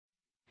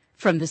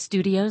From the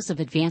studios of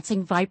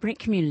Advancing Vibrant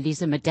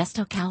Communities in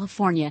Modesto,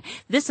 California,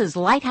 this is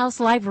Lighthouse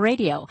Live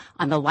Radio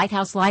on the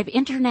Lighthouse Live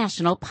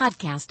International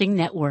Podcasting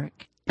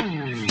Network.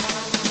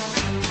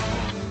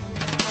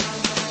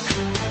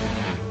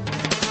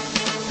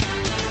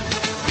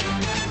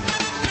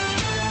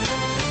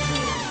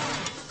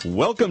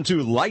 Welcome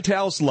to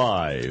Lighthouse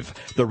Live,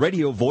 the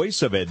radio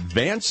voice of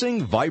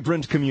advancing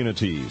vibrant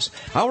communities.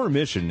 Our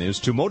mission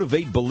is to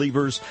motivate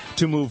believers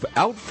to move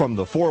out from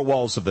the four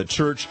walls of the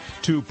church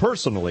to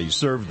personally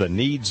serve the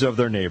needs of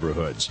their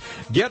neighborhoods.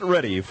 Get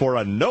ready for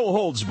a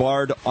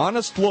no-holds-barred,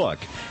 honest look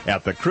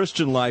at the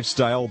Christian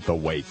lifestyle the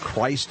way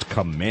Christ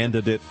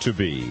commanded it to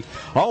be.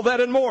 All that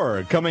and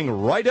more coming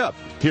right up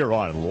here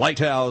on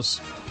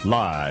Lighthouse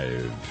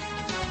Live.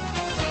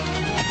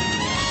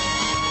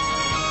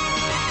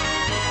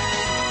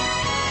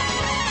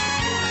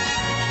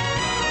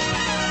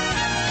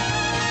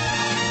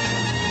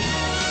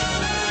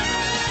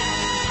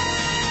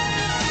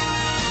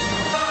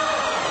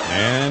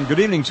 And good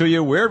evening to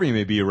you, wherever you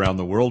may be around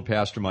the world.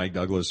 Pastor Mike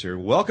Douglas here.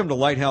 Welcome to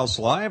Lighthouse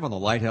Live on the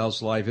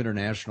Lighthouse Live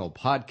International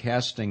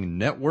Podcasting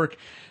Network.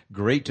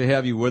 Great to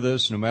have you with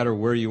us, no matter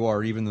where you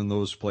are, even in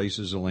those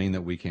places, Elaine,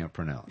 that we can't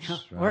pronounce.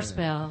 Or right?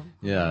 Spell.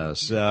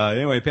 Yes.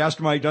 Anyway,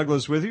 Pastor Mike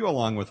Douglas with you,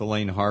 along with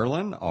Elaine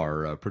Harlan,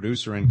 our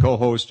producer and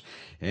co-host,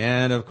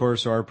 and, of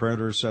course, our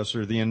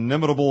predecessor, the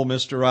inimitable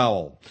Mr.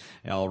 Owl,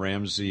 Al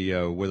Ramsey,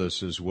 with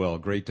us as well.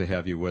 Great to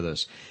have you with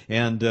us.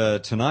 And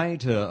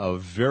tonight, a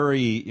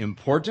very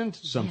important,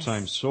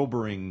 sometimes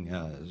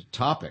sobering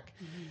topic.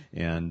 Mm-hmm.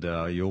 And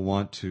you'll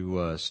want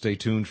to stay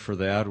tuned for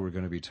that. We're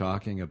going to be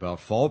talking about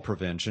fall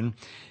prevention,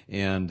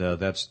 and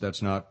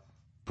that's not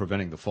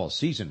preventing the fall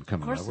season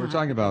coming up. We're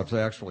talking about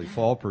actually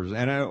fall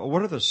prevention. And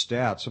what are the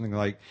stats? Something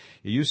like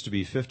it used to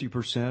be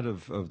 50%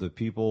 of the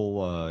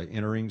people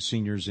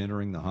seniors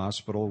entering the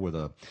hospital with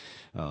a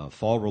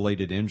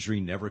fall-related injury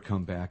never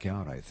come back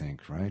out, I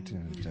think, right?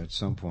 Mm-hmm. At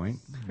some point.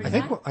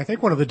 I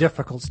think one of the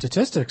difficult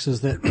statistics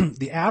is that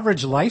the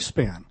average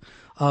lifespan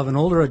of an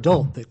older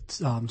adult that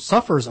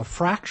suffers a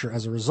fracture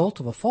as a result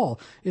of a fall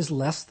is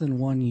less than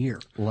 1 year.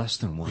 Less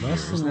than 1 year.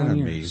 Isn't that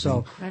amazing?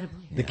 So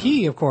the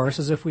key, of course,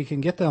 is if we can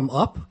get them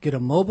up, get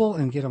them mobile,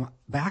 and get them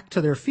back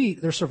to their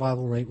feet, their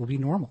survival rate will be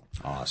normal.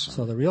 Awesome.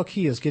 So the real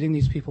key is getting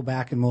these people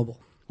back and mobile.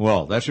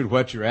 Well, that should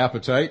whet your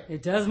appetite.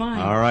 It does mine.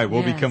 All right,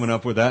 we'll be coming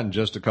up with that in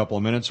just a couple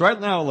of minutes. Right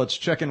now, let's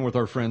check in with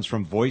our friends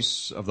from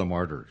Voice of the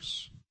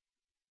Martyrs.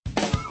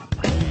 What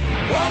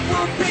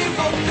will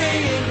people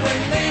think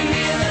when they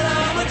hear that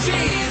I'm a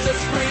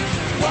Jesus freak?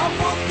 What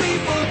will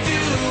people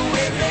do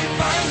if they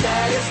find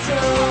that it's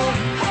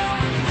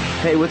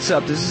true? Hey, what's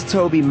up? This is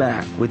Toby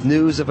Mack with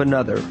news of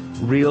another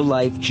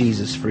real-life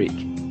Jesus freak.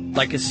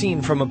 Like a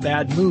scene from a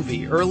bad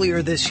movie.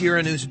 Earlier this year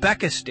in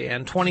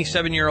Uzbekistan,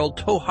 27-year-old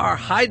Tohar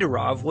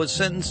Hyderov was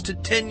sentenced to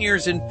 10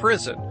 years in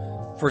prison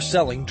for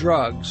selling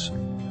drugs.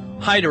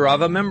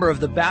 Hyderov, a member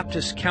of the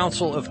Baptist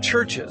Council of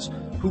Churches,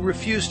 who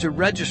refused to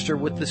register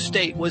with the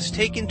state, was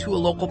taken to a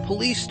local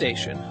police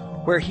station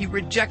where he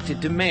rejected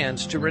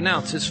demands to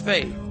renounce his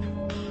faith.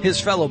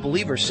 His fellow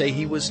believers say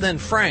he was then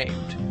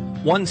framed.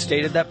 One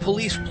stated that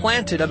police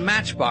planted a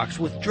matchbox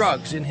with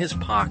drugs in his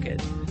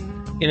pocket.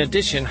 In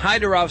addition,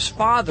 Hyderov's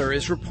father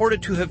is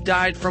reported to have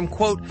died from,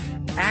 quote,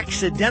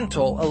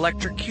 accidental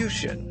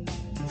electrocution.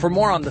 For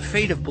more on the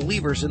fate of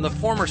believers in the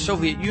former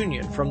Soviet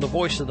Union from the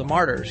Voice of the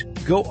Martyrs,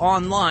 go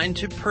online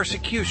to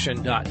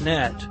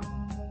persecution.net.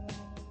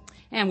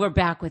 And we're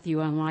back with you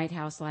on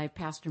Lighthouse Live.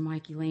 Pastor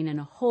Mike, Elaine, and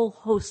a whole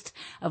host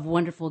of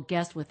wonderful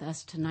guests with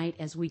us tonight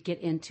as we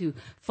get into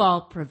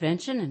fall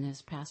prevention. And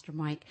as Pastor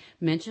Mike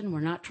mentioned,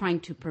 we're not trying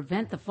to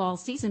prevent the fall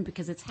season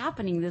because it's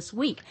happening this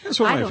week. It's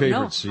one of my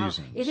favorite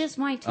seasons. It is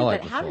mine too,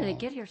 but how did it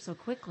get here so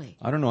quickly?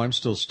 I don't know. I'm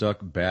still stuck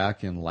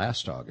back in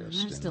last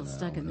August. I'm still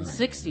stuck in the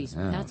 60s,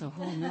 but that's a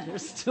whole nother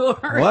story.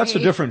 Well, that's a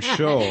different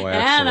show, actually.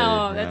 I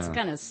know. That's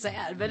kind of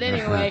sad. But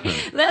anyway,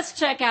 let's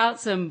check out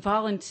some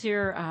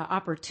volunteer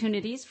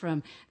opportunities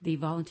from the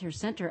Volunteer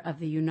Center of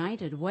the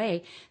United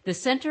Way, the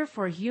Center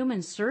for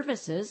Human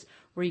Services,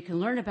 where you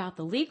can learn about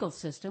the legal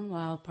system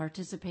while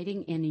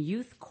participating in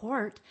youth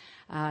court.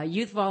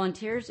 Youth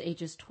volunteers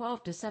ages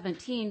 12 to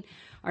 17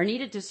 are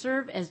needed to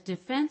serve as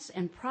defense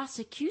and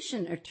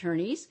prosecution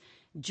attorneys,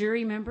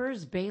 jury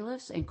members,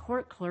 bailiffs, and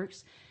court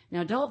clerks.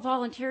 Now, adult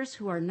volunteers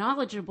who are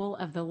knowledgeable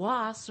of the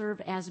law serve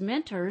as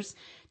mentors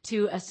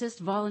to assist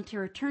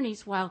volunteer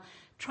attorneys while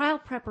trial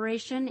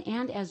preparation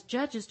and as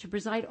judges to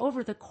preside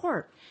over the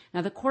court.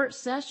 Now, the court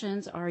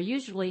sessions are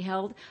usually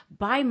held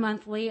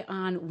bi-monthly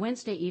on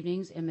Wednesday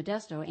evenings in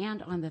Modesto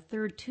and on the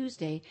third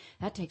Tuesday.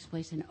 That takes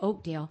place in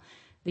Oakdale.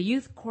 The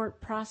youth court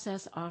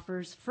process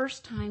offers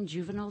first-time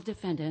juvenile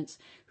defendants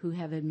who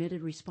have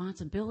admitted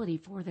responsibility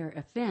for their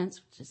offense,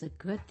 which is a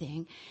good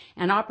thing,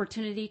 an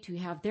opportunity to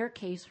have their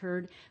case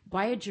heard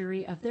by a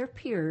jury of their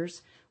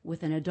peers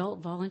with an adult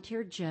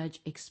volunteer judge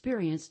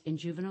experienced in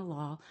juvenile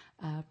law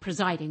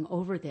presiding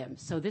over them.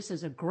 So this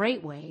is a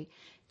great way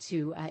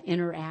to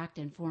interact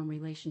and form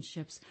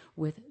relationships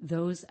with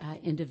those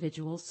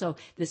individuals. So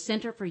the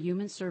Center for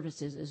Human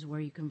Services is where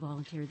you can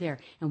volunteer there,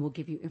 and we'll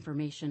give you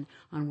information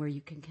on where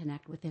you can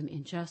connect with them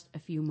in just a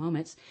few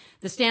moments.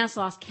 The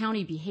Stanislaus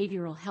County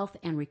Behavioral Health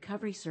and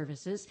Recovery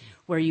Services,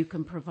 where you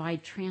can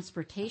provide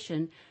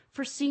transportation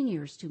for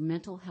seniors to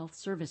mental health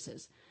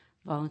services.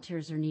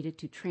 Volunteers are needed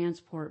to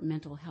transport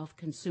mental health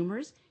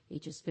consumers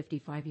ages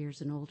 55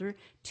 years and older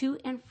to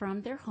and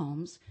from their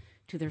homes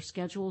to their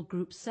scheduled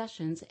group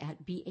sessions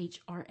at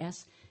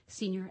BHRS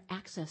Senior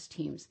Access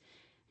Teams.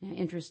 Now,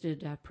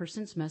 interested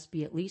persons must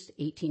be at least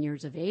 18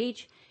 years of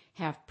age,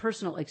 have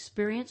personal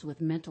experience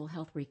with mental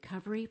health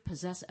recovery,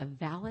 possess a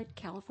valid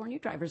California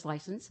driver's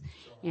license,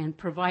 and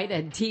provide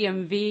a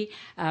DMV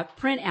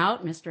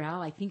printout. Mr.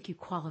 Al, I think you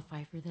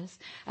qualify for this.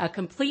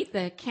 Complete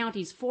the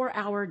county's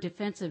 4-hour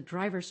defensive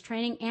driver's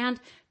training and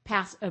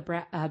pass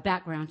a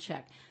background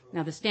check.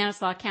 Now, the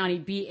Stanislaus County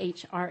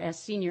BHRS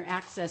Senior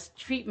Access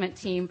Treatment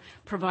Team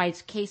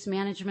provides case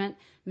management,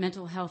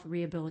 mental health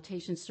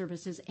rehabilitation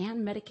services,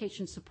 and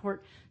medication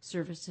support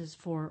services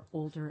for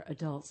older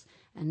adults.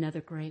 Another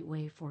great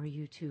way for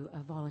you to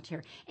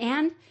volunteer.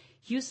 And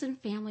Houston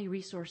Family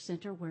Resource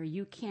Center, where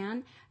you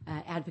can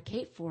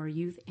advocate for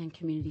youth and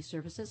community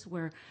services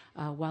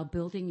while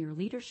building your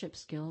leadership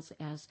skills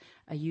as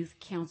a youth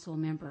council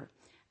member.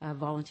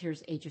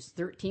 Volunteers ages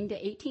 13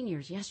 to 18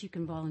 years, yes, you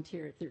can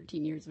volunteer at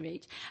 13 years of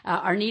age,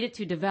 are needed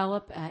to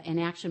develop an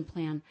action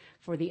plan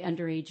for the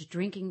Underage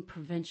Drinking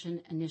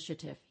Prevention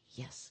Initiative,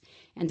 yes,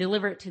 and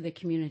deliver it to the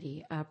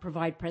community.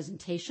 Provide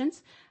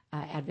presentations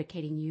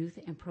advocating youth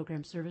and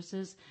program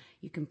services.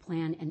 You can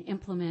plan and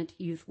implement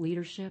youth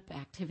leadership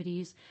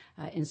activities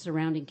in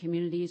surrounding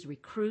communities,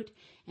 recruit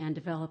and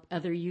develop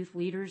other youth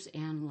leaders,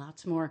 and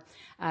lots more.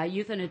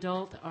 Youth and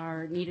adult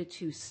are needed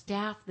to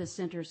staff the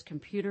center's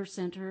computer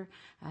center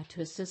to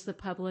assist the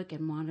public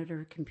and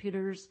monitor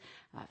computers,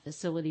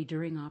 facility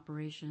during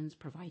operations,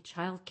 provide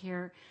child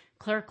care,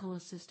 clerical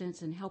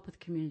assistance, and help with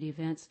community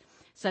events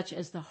such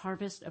as the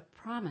Harvest of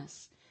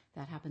Promise.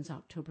 That happens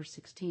October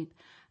 16th.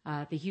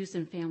 The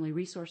Houston Family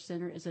Resource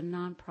Center is a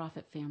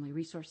nonprofit family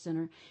resource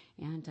center,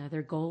 and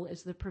their goal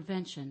is the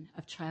prevention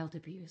of child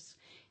abuse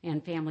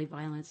and family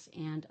violence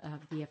and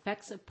of the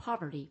effects of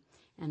poverty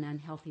and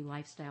unhealthy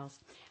lifestyles.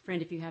 Friend,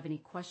 if you have any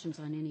questions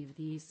on any of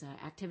these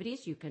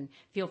activities, you can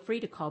feel free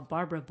to call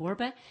Barbara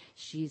Borba.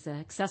 She's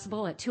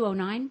accessible at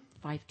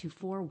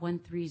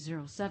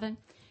 209-524-1307,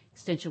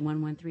 extension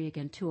 113,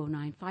 again,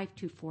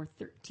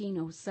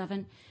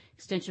 209-524-1307.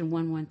 Extension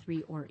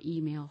 113, or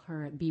email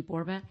her at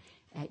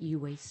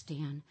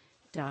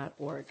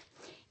bborba@uastan.org.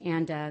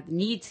 And the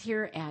needs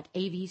here at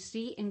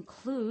AVC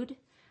include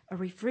a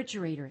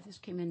refrigerator. This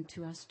came in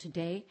to us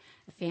today,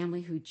 a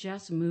family who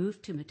just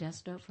moved to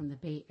Modesto from the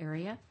Bay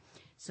Area.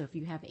 So if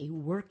you have a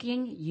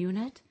working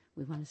unit,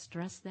 we want to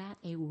stress that,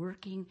 a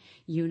working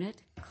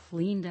unit,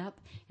 cleaned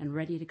up and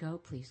ready to go,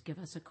 please give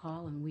us a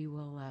call and we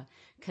will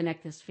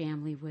connect this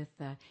family with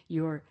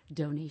your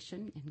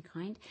donation in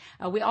kind.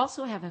 We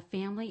also have a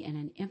family in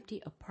an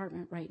empty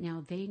apartment right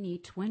now. They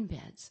need twin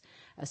beds,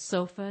 a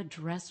sofa,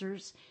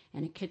 dressers,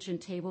 and a kitchen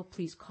table.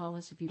 Please call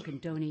us if you can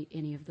donate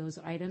any of those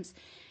items.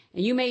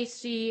 And you may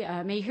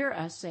hear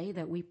us say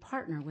that we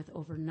partner with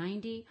over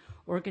 90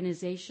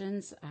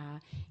 organizations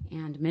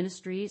and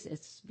ministries.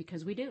 It's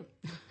because we do.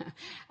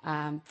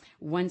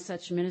 One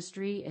such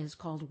ministry is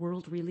called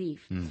World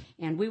Relief.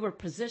 And we were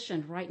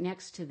positioned right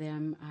next to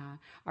them,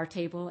 our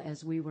table,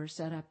 as we were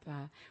set up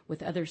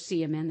with other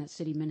CMN, that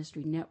City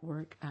Ministry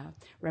Network,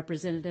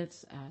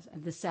 representatives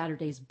of the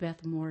Saturday's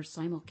Beth Moore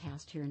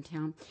simulcast here in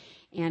town.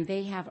 And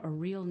they have a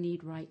real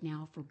need right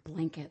now for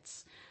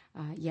blankets.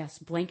 Yes,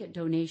 blanket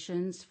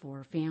donations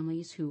for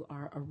families who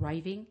are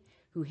arriving,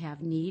 who have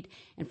need.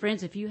 And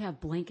friends, if you have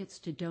blankets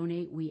to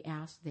donate, we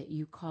ask that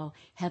you call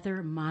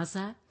Heather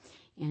Maza,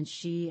 and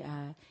she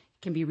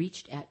can be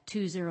reached at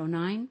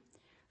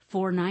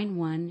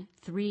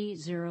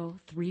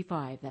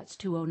 209-491-3035. That's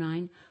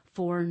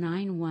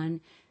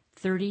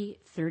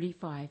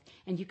 209-491-3035.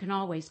 And you can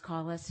always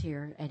call us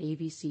here at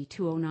AVC,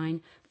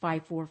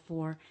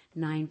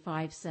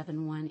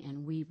 209-544-9571,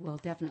 and we will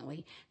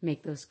definitely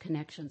make those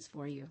connections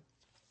for you.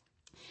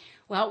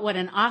 Well, what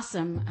an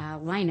awesome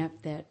lineup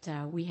that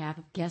we have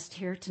of guests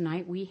here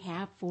tonight. We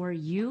have for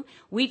you.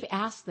 We've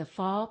asked the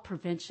Fall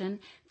Prevention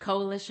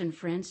Coalition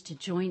friends to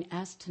join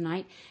us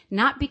tonight,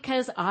 not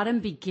because autumn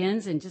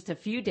begins in just a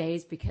few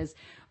days, because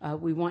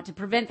we want to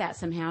prevent that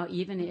somehow.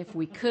 Even if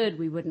we could,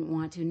 we wouldn't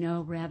want to.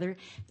 No, rather,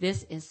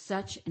 this is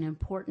such an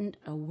important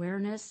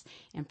awareness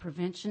and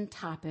prevention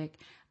topic.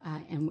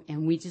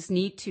 And we just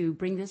need to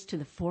bring this to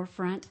the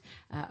forefront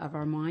of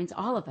our minds.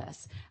 All of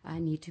us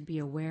need to be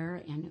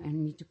aware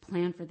and need to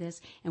plan for this.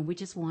 And we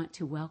just want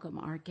to welcome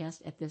our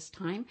guest at this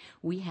time.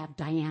 We have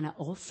Diane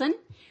Olson.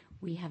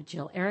 we have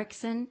Jill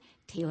Erickson,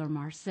 Taylor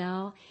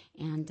Marcell,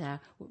 and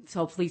so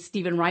hopefully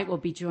Stephen Wright will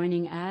be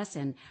joining us,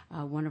 and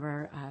one of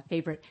our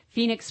favorite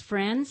Phoenix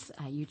friends,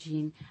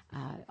 Eugene,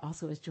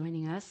 also is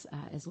joining us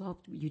as well,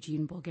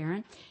 Eugene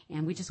Bulgarin.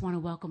 And we just want to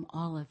welcome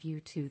all of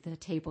you to the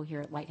table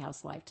here at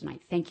Lighthouse Live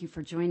tonight. Thank you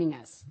for joining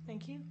us.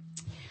 Thank you.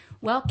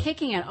 Well,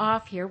 kicking it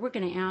off here, we're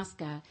going to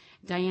ask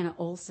Diane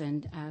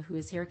Olson, who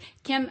is here.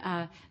 Kim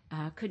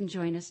couldn't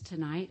join us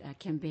tonight,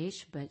 Kim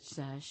Beisch, but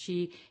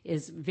she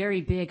is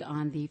very big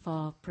on the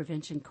Fall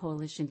Prevention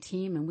Coalition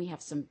team, and we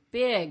have some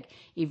big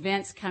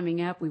events coming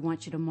up. We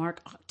want you to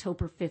mark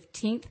October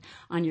 15th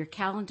on your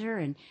calendar.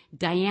 And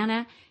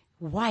Diana,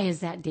 why is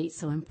that date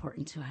so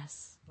important to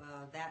us?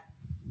 Well,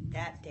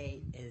 that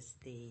date is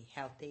the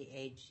Healthy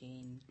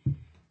Aging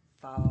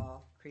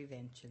Fall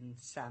Prevention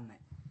Summit.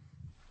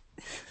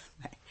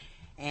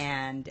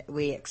 And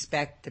we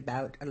expect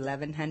about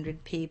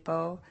 1,100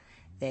 people.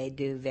 They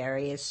do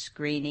various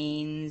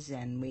screenings,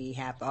 and we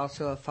have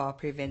also a fall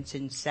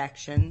prevention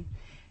section.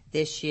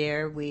 This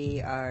year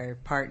we are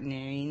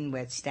partnering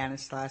with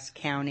Stanislaus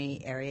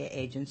County Area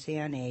Agency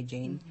on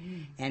Aging,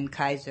 and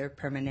Kaiser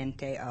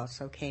Permanente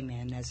also came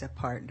in as a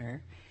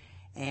partner.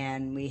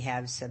 And we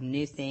have some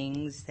new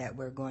things that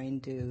we're going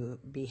to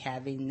be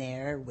having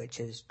there, which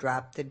is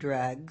Drop the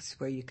Drugs,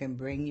 where you can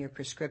bring your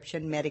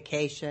prescription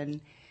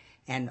medication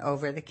and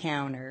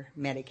over-the-counter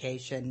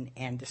medication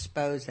and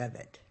dispose of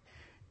it.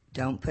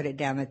 Don't put it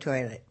down the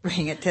toilet.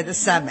 Bring it to the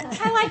summit.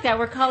 I like that.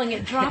 We're calling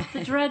it Drop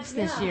the Drugs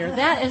this year.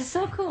 That is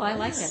so cool. I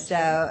like it.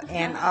 So,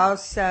 and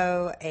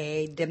also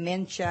a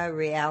dementia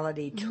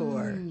reality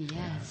tour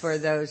yes. for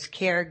those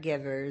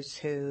caregivers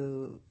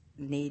who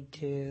need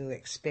to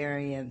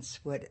experience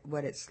what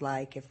it's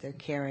like if they're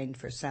caring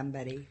for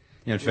somebody.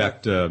 In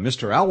fact,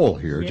 Mr. Owl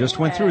here just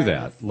went through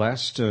that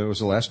was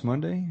it last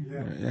Monday?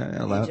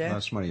 Yeah,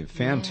 last Monday.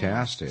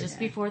 Fantastic. Just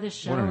before the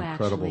show, what an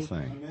incredible actually.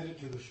 thing. I made it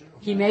to the show.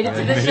 He made it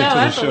to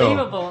the show.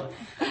 Unbelievable.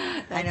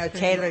 I know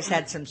Taylor's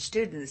had some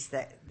students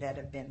that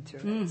have been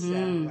through it.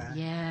 So,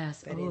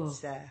 yes. But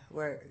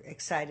we're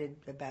excited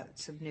about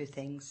some new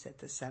things at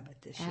the summit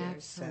this year.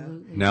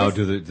 So Now,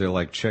 do they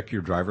like check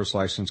your driver's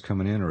license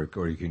coming in,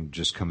 or you can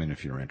just come in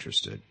if you're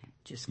interested?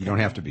 You don't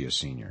have to be a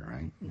senior,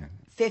 right? Yeah.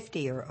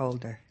 50 or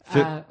older.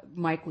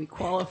 Mike, we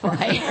qualify.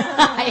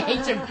 I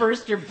hate to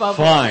burst your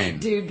bubble, Fine.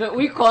 dude, but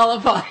we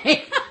qualify.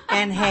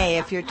 And hey,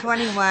 if you're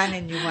 21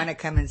 and you want to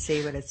come and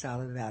see what it's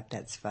all about,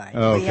 that's fine.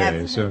 Okay, we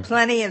have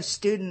plenty of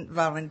student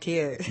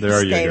volunteers.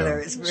 There you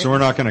go. So we're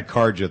not going to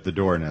card you at the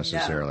door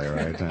necessarily,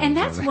 right? And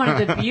that's one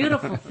of the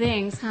beautiful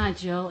things,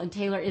 Jill and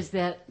Taylor, is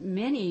that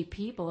many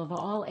people of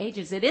all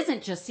ages, it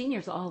isn't just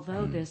seniors,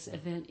 although this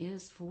event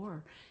is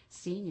for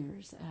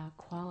seniors,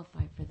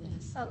 qualify for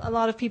this. A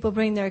lot of people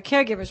bring their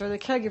caregivers, or the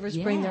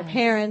caregivers bring their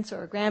parents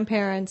or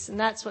grandparents, and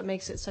that's what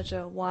makes it such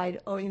a wide,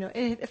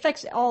 it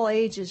affects all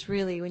ages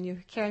really when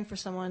you're caring for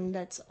someone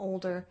that's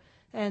older.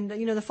 And,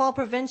 the fall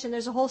prevention,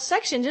 there's a whole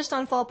section just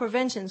on fall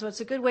prevention, so it's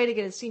a good way to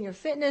get a senior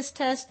fitness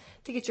test,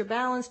 to get your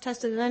balance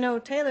tested. And I know,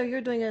 Taylor, you're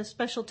doing a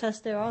special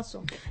test there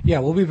also. Yeah,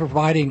 we'll be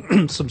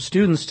providing some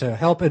students to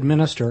help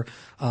administer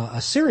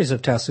a series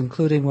of tests,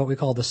 including what we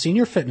call the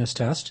senior fitness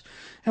test.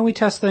 And we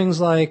test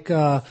things like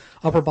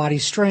upper body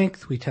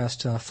strength. We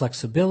test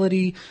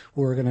flexibility.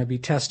 We're going to be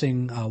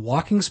testing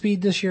walking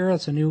speed this year.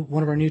 That's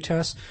one of our new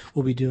tests.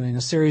 We'll be doing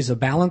a series of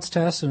balance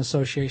tests in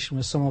association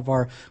with some of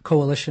our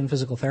coalition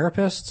physical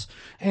therapists.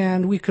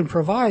 And we can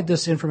provide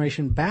this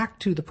information back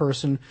to the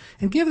person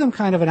and give them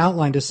kind of an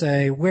outline to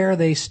say where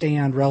they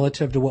stand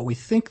relative to what we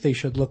think they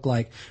should look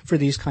like for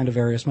these kind of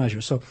various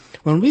measures. So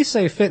when we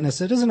say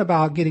fitness, it isn't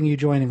about getting you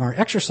joining our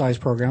exercise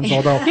programs,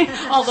 although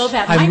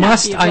that I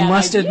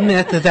must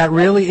admit that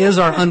really is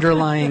our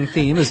underlying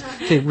theme, is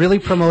to really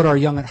promote our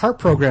Young at Heart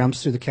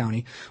programs through the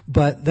county.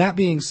 But that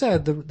being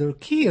said, the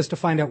key is to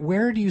find out,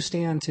 where do you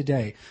stand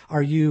today?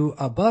 Are you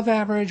above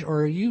average,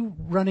 or are you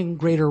running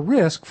greater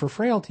risk for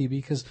frailty?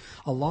 Because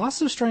a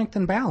loss of strength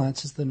and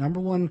balance is the number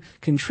one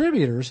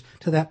contributors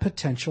to that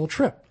potential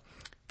trip.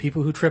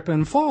 People who trip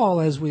and fall,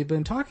 as we've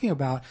been talking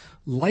about,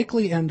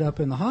 likely end up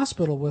in the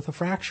hospital with a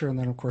fracture. And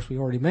then, of course, we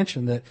already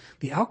mentioned that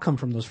the outcome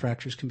from those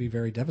fractures can be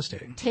very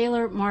devastating.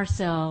 Taylor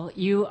Marcell,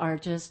 you are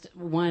just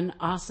one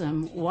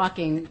awesome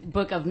walking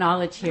book of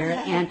knowledge here.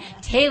 And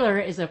Taylor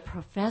is a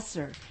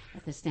professor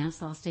at the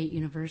Stanislaus State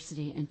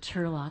University in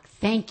Turlock.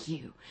 Thank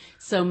you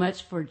so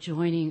much for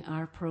joining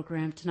our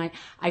program tonight.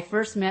 I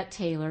first met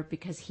Taylor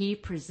because he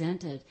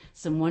presented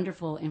some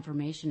wonderful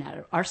information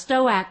at our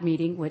STOAC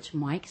meeting, which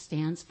Mike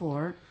stands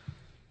for.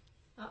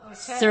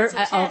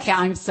 Okay,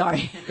 I'm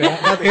sorry.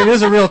 It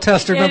is a real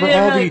test. Remember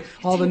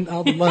all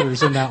the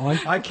letters in that one.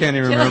 I can't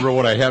even remember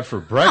what I had for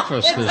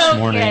breakfast this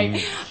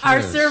morning.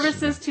 Our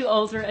Services to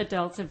Older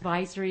Adults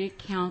Advisory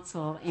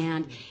Council,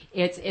 and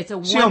it's a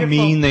wonderful. See how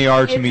mean they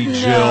are to me,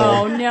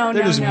 Jill. No.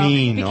 They're just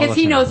mean. Because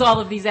he knows all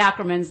of these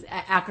acronyms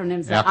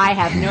that I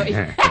have no.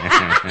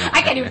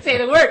 I can't even say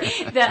the word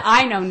that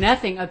I know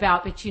nothing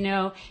about. But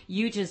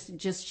you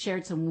just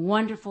shared some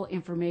wonderful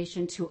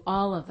information to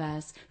all of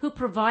us who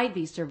provide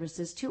these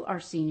services to to our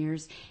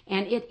seniors,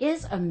 and it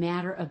is a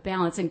matter of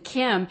balance. And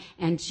Kim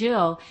and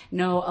Jill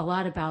know a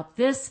lot about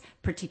this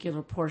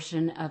particular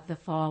portion of the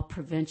Fall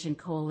Prevention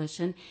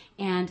Coalition,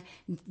 and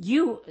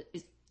you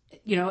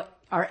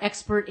are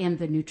expert in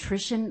the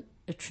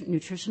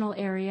nutritional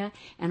area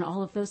and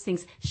all of those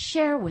things.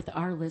 Share with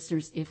our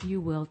listeners, if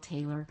you will,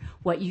 Taylor,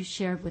 what you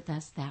shared with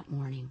us that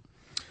morning.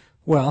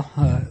 Well,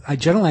 I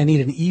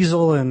need an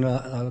easel and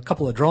a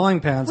couple of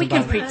drawing pads. We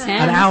can pretend.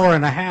 An hour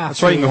and a half.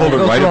 That's right. You can hold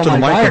it right up to the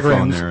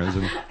microphone there,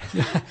 isn't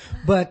it?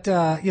 But,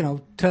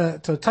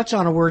 to touch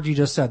on a word you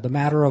just said, the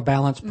Matter of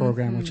Balance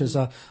program, which is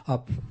a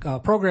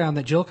program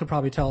that Jill could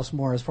probably tell us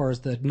more as far as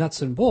the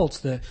nuts and bolts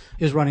that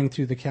is running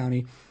through the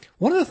county.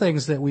 One of the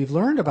things that we've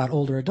learned about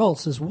older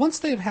adults is once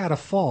they've had a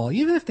fall,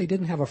 even if they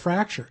didn't have a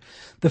fracture,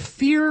 the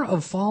fear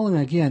of falling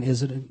again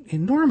is an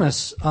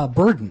enormous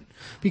burden,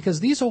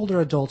 because these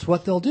older adults,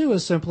 what they'll do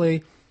is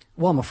simply,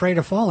 well, I'm afraid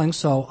of falling,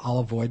 so I'll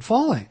avoid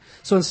falling.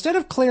 So instead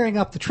of clearing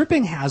up the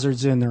tripping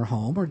hazards in their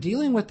home or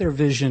dealing with their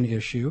vision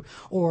issue,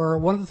 or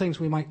one of the things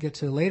we might get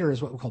to later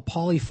is what we call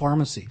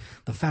polypharmacy,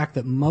 the fact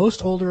that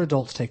most older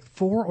adults take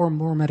 4 or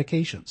more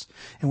medications.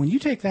 And when you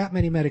take that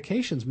many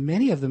medications,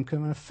 many of them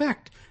can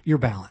affect your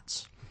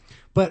balance.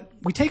 But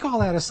we take all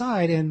that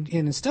aside, and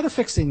instead of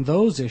fixing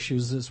those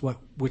issues,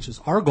 which is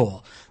our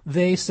goal,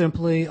 they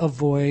simply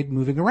avoid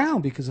moving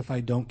around, because if I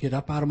don't get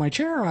up out of my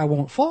chair, I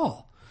won't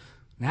fall.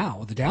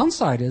 Now, the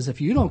downside is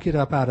if you don't get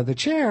up out of the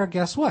chair,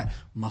 guess what?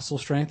 Muscle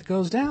strength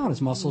goes down.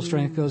 As muscle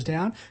strength goes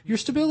down, your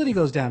stability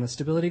goes down. As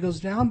stability goes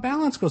down,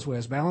 balance goes away.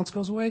 As balance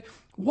goes away,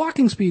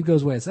 walking speed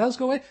goes away. As that goes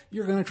away,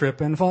 you're going to trip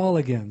and fall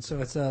again. So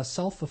it's a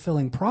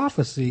self-fulfilling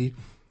prophecy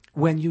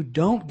when you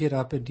don't get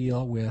up and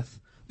deal with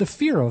the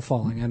fear of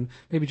falling. And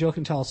maybe Jill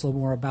can tell us a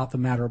little more about the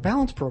Matter of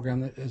Balance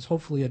program that is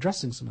hopefully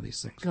addressing some of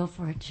these things. Go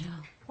for it, Jill.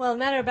 Well,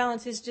 Matter of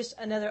Balance is just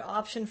another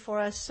option for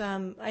us.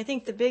 I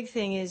think the big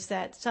thing is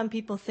that some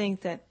people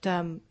think that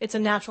it's a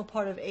natural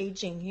part of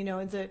aging.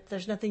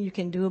 There's nothing you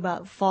can do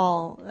about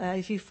fall.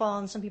 If you fall,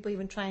 and some people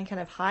even try and kind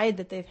of hide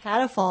that they've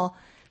had a fall,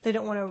 they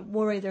don't want to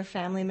worry their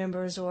family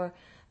members or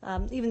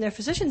even their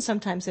physicians.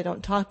 Sometimes they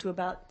don't talk to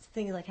about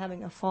things like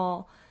having a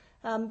fall.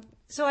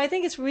 So I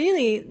think it's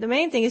really, the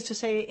main thing is to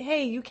say,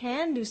 hey, you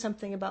can do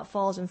something about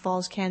falls, and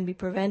falls can be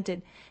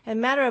prevented.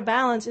 And Matter of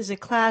Balance is a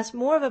class,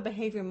 more of a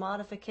behavior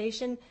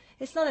modification.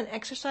 It's not an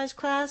exercise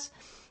class.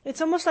 It's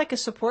almost like a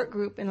support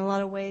group in a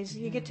lot of ways.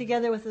 You get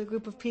together with a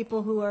group of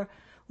people who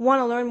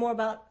want to learn more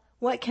about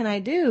what can I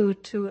do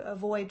to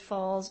avoid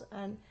falls,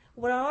 and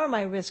what are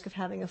my risks of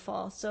having a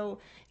fall. So,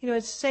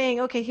 it's saying,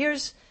 okay,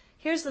 here's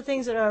the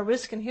things that are a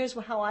risk, and here's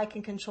how I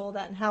can control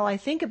that, and how I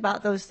think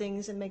about those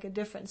things and make a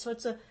difference. So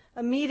it's a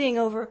meeting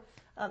over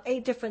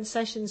 8 different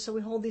sessions. So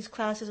we hold these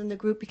classes, and the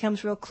group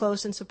becomes real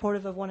close and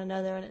supportive of one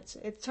another. And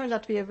it turns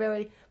out to be a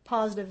very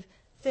positive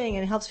thing,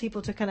 and it helps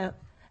people to kind of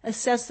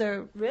assess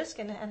their risk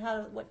and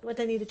what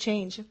they need to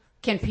change.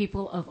 Can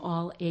people of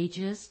all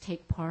ages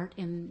take part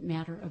in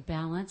Matter of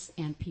Balance,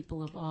 and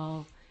people of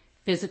all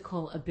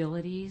physical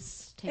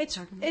abilities take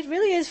part in it? It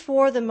really is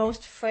for the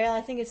most frail.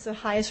 I think it's the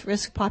highest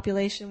risk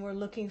population we're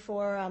looking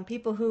for.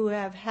 People who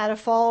have had a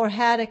fall or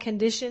had a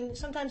condition.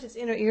 Sometimes it's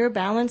inner ear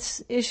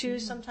balance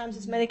issues. Sometimes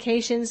it's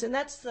medications. And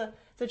that's the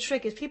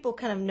trick, is people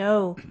kind of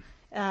know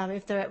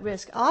if they're at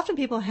risk. Often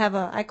people have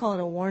I call it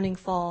a warning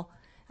fall.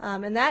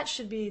 And that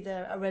should be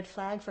a red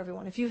flag for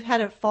everyone. If you've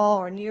had a fall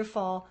or a near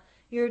fall,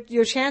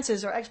 your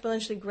chances are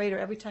exponentially greater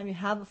every time you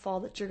have a fall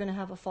that you're going to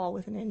have a fall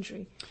with an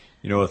injury.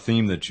 A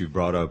theme that you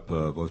brought up,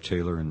 both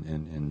Taylor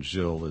and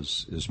Jill,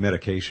 is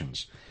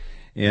medications.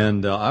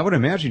 And I would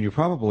imagine you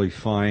probably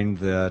find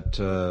that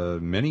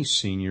many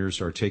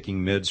seniors are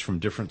taking meds from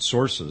different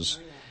sources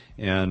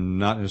and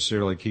not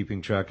necessarily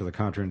keeping track of the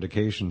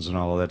contraindications and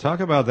all of that.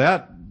 Talk about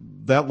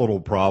that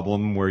little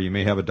problem where you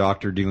may have a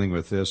doctor dealing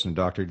with this and a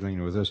doctor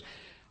dealing with this.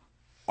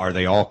 Are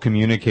they all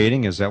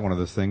communicating? Is that one of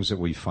the things that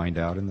we find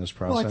out in this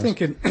process? Well, I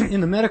think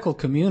in the medical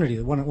community,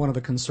 one of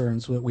the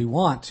concerns that we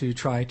want to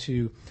try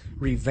to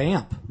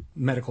revamp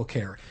medical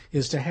care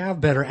is to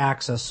have better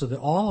access so that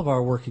all of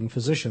our working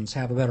physicians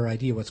have a better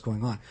idea what's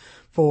going on.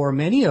 For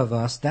many of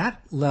us,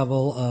 that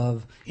level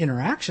of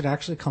interaction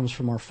actually comes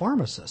from our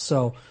pharmacists.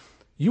 So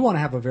you want to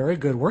have a very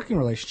good working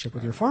relationship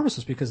with your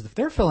pharmacist, because if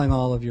they're filling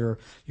all of your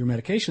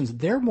medications,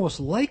 they're most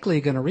likely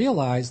going to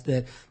realize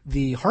that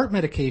the heart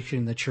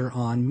medication that you're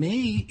on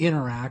may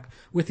interact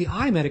with the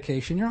eye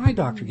medication your eye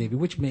doctor gave you,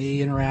 which may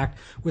interact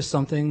with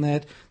something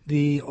that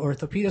the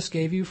orthopedist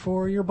gave you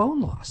for your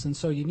bone loss. And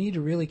so you need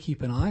to really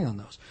keep an eye on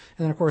those.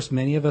 And then, of course,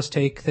 many of us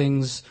take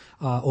things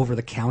over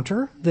the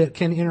counter that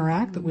can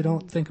interact that we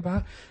don't think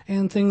about,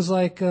 and things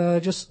like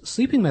just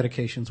sleeping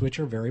medications, which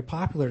are very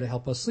popular to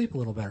help us sleep a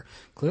little better.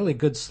 Clearly,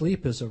 good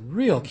sleep is a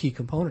real key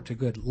component to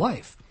good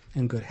life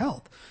and good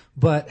health.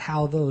 But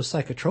how those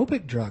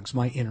psychotropic drugs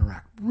might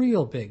interact,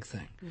 real big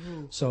thing.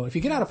 Mm-hmm. So if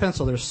you get out a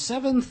pencil, there's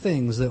 7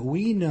 things that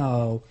we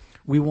know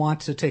we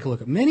want to take a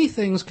look at. Many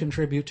things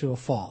contribute to a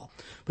fall,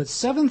 but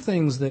 7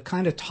 things that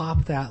kind of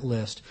top that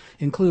list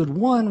include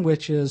one,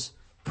 which is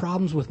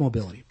problems with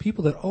mobility.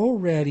 People that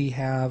already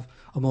have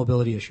a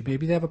mobility issue.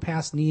 Maybe they have a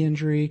past knee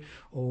injury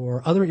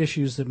or other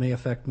issues that may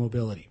affect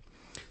mobility.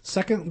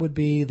 Second would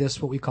be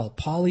this, what we call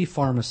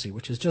polypharmacy,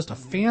 which is just a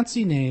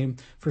fancy name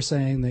for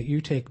saying that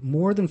you take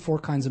more than 4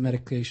 kinds of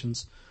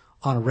medications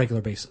on a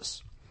regular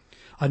basis.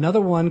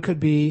 Another one could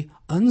be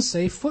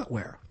unsafe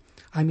footwear.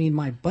 I mean,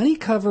 my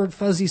bunny-covered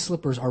fuzzy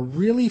slippers are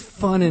really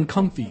fun and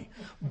comfy,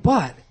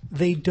 but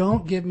they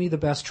don't give me the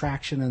best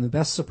traction and the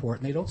best support,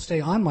 and they don't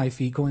stay on my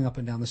feet going up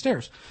and down the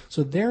stairs.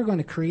 So they're going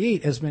to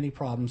create as many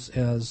problems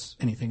as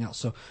anything else.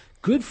 So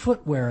good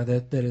footwear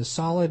that is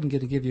solid and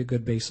going to give you a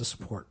good base of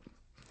support.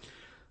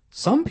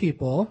 Some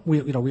people,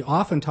 we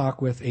often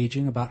talk with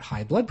aging about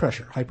high blood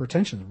pressure,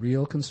 hypertension,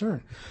 real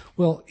concern.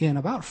 Well, in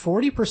about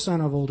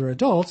 40% of older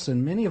adults,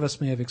 and many of us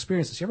may have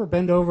experienced this, you ever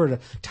bend over to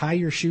tie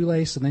your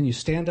shoelace and then you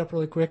stand up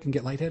really quick and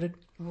get lightheaded?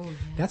 Oh, yes.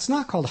 That's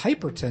not called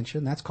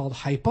hypertension, that's called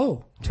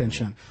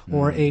hypotension,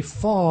 or a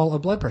fall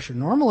of blood pressure.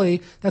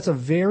 Normally, that's a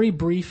very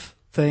brief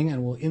thing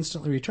and will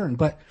instantly return.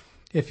 But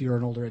if you're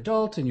an older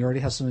adult and you already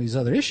have some of these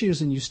other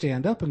issues and you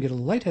stand up and get a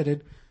little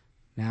lightheaded,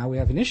 now we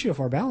have an issue if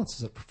our balance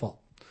is at fault.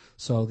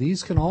 So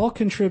these can all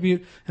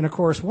contribute. And of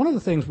course, one of the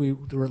things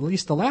there were at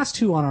least the last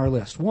 2 on our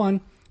list.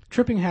 One,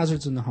 tripping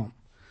hazards in the home.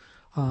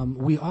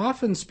 We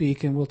often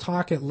speak, and we'll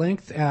talk at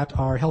length at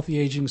our Healthy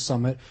Aging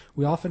Summit.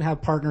 We often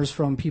have partners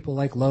from people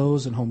like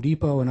Lowe's and Home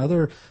Depot and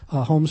other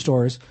home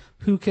stores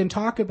who can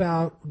talk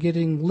about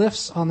getting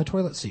lifts on the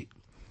toilet seat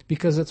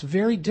because it's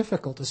very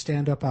difficult to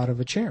stand up out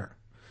of a chair.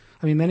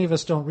 I mean, many of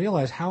us don't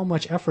realize how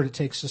much effort it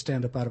takes to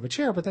stand up out of a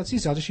chair, but that's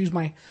easy. I'll just use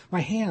my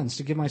hands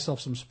to give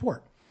myself some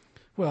support.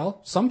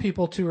 Well, some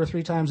people 2 or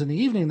 3 times in the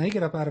evening, they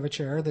get up out of a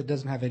chair that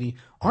doesn't have any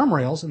arm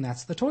rails, and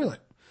that's the toilet.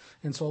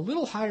 And so a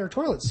little higher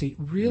toilet seat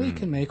really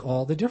can make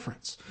all the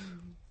difference.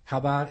 How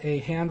about a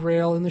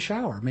handrail in the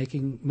shower,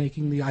 making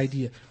the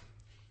idea?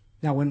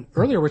 Now, when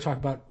earlier we talked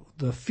about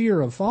the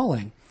fear of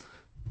falling,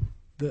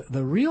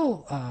 the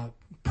real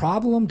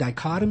problem,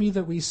 dichotomy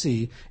that we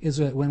see is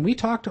that when we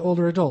talk to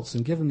older adults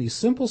and give them these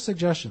simple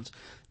suggestions,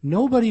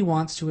 nobody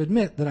wants to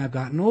admit that I've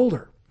gotten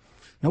older.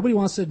 Nobody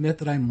wants to admit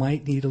that I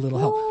might need a little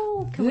help.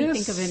 Can we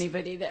think of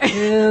anybody there?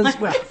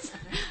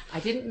 I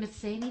didn't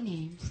say any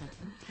names.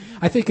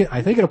 I think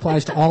it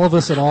applies to all of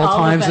us at all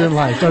times in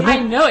life. Doesn't it?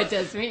 I know it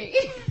does me.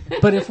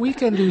 But if we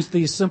can do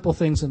these simple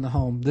things in the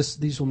home,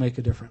 these will make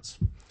a difference.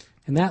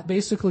 And that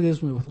basically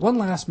is with one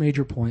last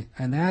major point,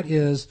 and that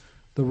is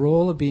the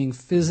role of being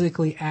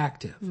physically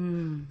active.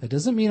 That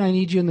doesn't mean I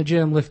need you in the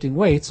gym lifting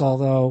weights,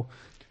 although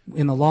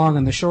in the long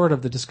and the short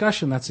of the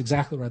discussion, that's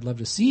exactly where I'd love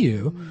to see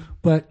you.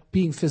 But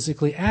being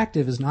physically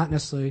active is not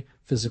necessarily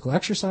physical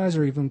exercise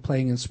or even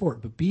playing in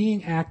sport, but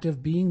being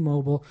active, being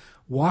mobile,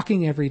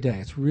 walking every day.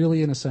 It's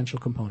really an essential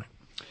component.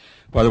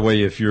 By the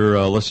way, if you're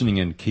listening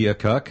in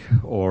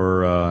Keokuk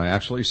or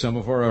actually some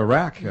of our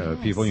Iraq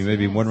people, you may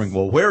be wondering,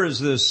 well, where is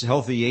this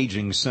Healthy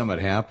Aging Summit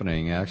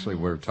happening? Actually,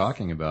 what we're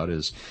talking about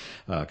is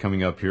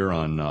coming up here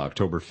on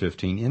October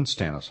 15 in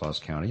Stanislaus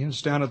County. And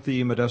it's down at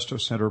the Modesto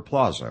Center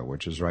Plaza,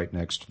 which is right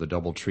next to the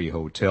Doubletree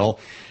Hotel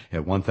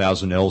at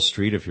 1000 L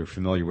Street. If you're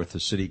familiar with the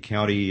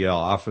city-county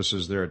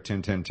offices there at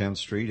 1010 10th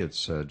Street,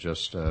 it's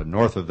just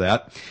north of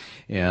that.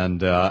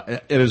 And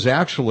it is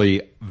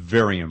actually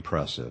very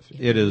impressive.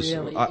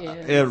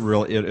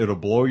 It'll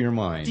blow your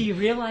mind. Do you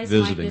realize,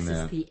 Mike, this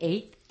is the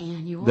 8th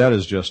annual? That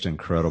is just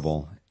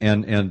incredible.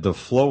 And the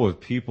flow of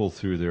people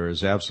through there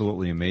is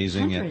absolutely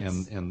amazing.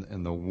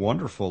 And the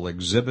wonderful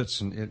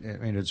exhibits,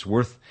 and it's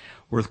worth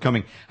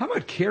coming. How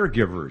about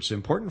caregivers?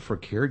 Important for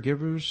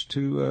caregivers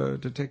to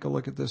take a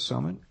look at this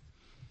summit?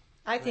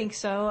 I think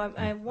so.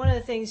 One of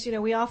the things,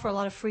 we offer a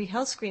lot of free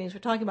health screenings. We're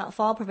talking about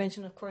fall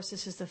prevention. Of course,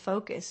 this is the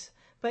focus.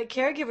 But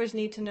caregivers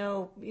need to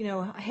know,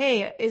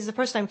 hey, is the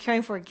person I'm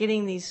caring for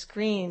getting these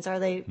screens? Are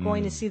they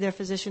going to see their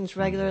physicians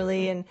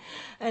regularly? And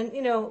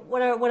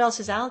what else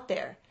is out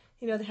there?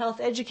 The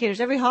health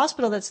educators. Every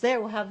hospital that's there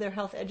will have their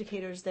health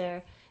educators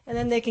there. And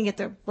then they can get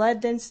their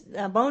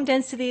bone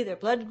density, their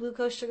blood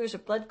glucose sugars, their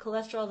blood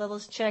cholesterol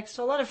levels checked.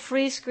 So a lot of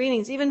free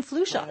screenings, even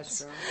flu shots.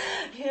 So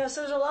there's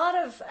a lot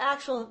of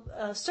actual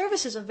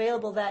services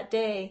available that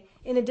day,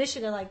 in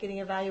addition to getting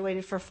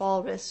evaluated for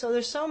fall risk. So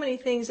there's so many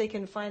things they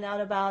can find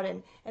out about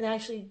and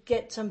actually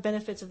get some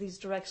benefits of these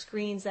direct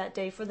screens that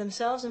day for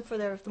themselves and for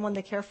the one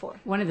they care for.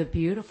 One of the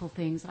beautiful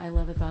things I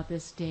love about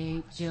this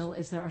day, Jill,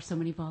 is there are so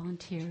many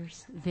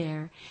volunteers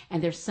there,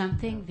 and there's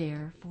something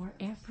there for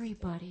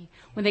everybody.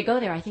 When they go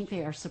there, I think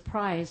they are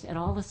surprised at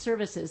all the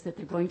services that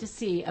they're going to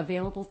see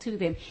available to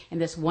them in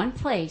this one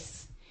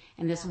place.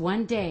 And this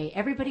one day,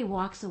 everybody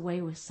walks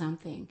away with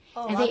something,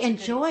 and they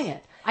enjoy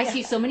it. I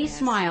see so many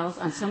smiles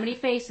on so many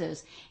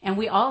faces, and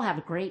we all have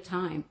a great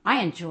time.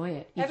 I enjoy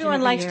it.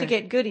 Everyone likes to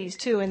get goodies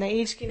too, and they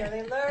each, they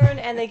learn,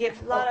 and they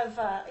get a lot of,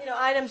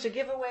 items or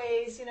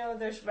giveaways.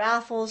 There's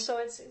raffles, so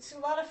it's a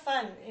lot of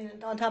fun.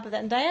 On top of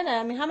that, and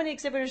Diana, how many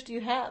exhibitors do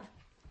you have?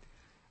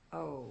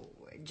 Oh,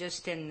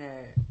 just in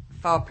the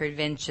fall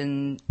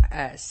prevention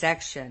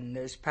section,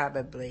 there's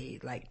probably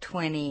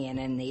 20, and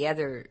in the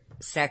other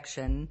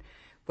section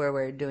where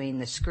we're doing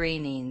the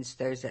screenings,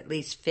 there's at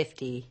least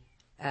 50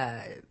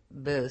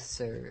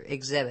 booths or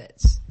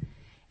exhibits.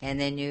 And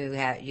then you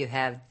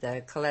have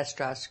the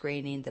cholesterol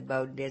screening, the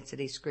bone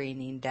density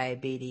screening,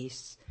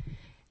 diabetes,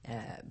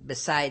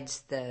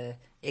 besides the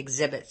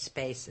exhibit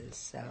spaces.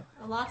 So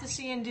A lot to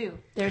see and do.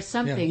 There's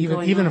something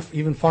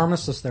even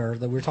pharmacists there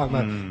that we're talking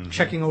about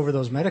checking over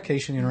those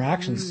medication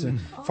interactions.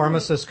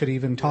 Pharmacists could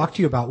even talk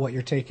to you about what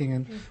you're taking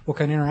and what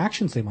kind of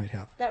interactions they might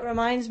have. That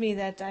reminds me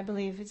that I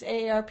believe it's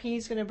AARP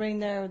is going to bring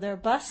their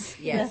bus.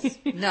 yes,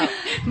 no,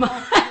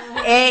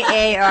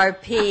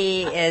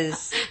 AARP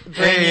is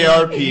bringing.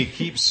 AARP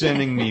keeps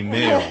sending me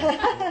mail.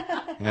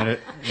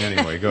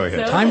 Anyway, go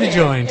ahead. Time to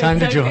join.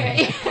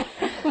 okay.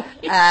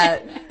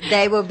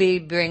 They will be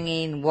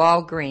bringing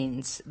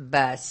Walgreens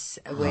bus,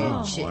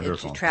 which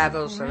wonderful.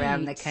 travels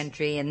around the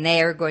country, and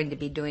they are going to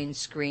be doing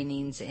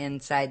screenings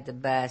inside the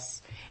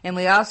bus. And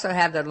we also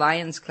have the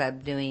Lions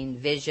Club doing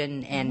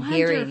vision and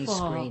hearing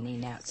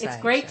screening outside. It's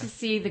great to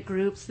see the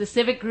groups, the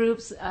civic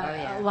groups,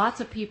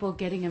 lots of people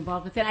getting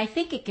involved with it. I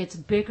think it gets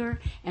bigger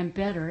and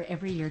better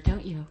every year,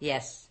 don't you?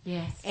 Yes.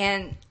 Yes.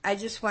 And I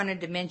just wanted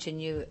to mention,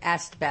 you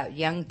asked about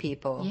young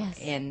people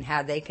and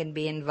how they can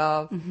be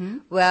involved. Mm-hmm.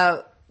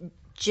 Well,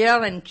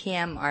 Jill and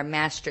Kim are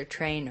master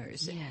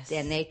trainers,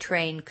 and they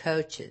train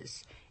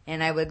coaches.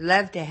 And I would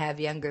love to have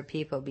younger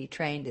people be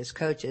trained as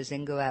coaches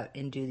and go out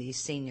and do these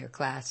senior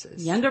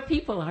classes. Younger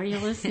people, are you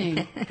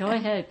listening? Go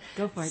ahead.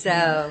 Go for it.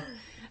 So,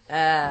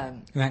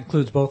 And that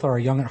includes both our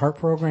Young at Heart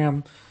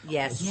program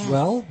yes. as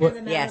well.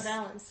 And the Yes.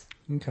 balance.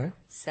 Okay.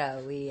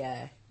 So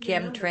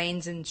Kim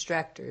trains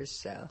instructors,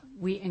 so.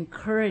 We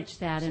encourage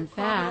that. In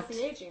fact,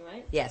 Healthy aging,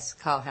 right? Yes,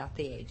 call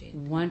Healthy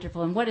Aging.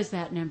 wonderful. And what is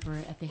that number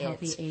at the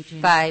Healthy It's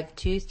Aging?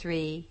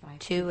 523-2800.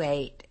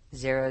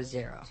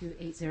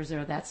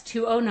 2800. That's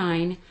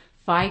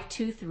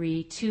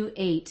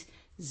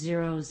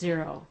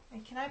 209-523-2800.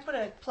 And can I put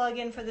a plug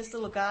in for this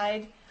little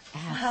guide?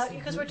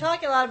 Because we're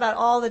talking a lot about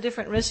all the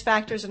different risk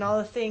factors and all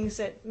the things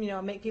that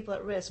make people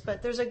at risk.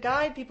 But there's a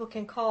guide people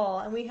can call,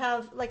 and we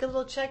have like a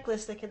little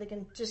checklist that they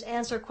can just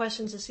answer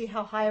questions to see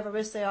how high of a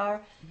risk they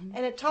are. Mm-hmm.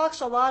 And it talks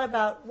a lot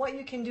about what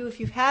you can do if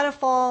you've had a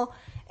fall,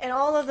 and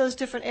all of those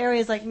different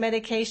areas like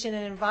medication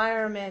and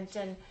environment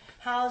and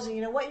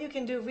housing. What you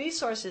can do,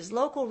 resources,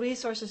 local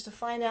resources to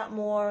find out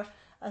more.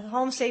 A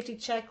home safety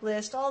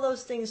checklist, all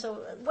those things.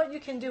 So what you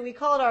can do, we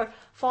call it our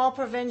fall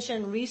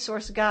prevention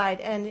resource guide.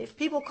 And if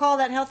people call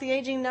that Healthy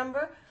Aging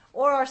number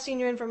or our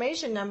senior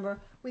information number,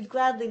 we'd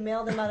gladly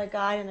mail them out a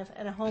guide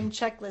and a home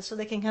checklist so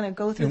they can kind of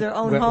go through their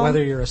own home.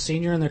 Whether you're a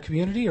senior in their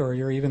community or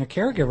you're even a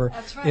caregiver,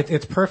 That's right.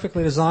 It's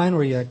perfectly designed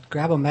where you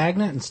grab a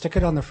magnet and stick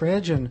it on the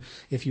fridge, and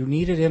if you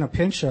need it in a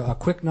pinch, a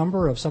quick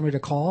number of somebody to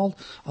call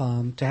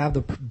to have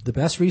the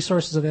best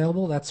resources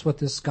available. That's what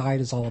this guide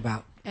is all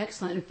about.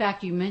 Excellent. In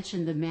fact, you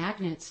mentioned the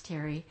magnets,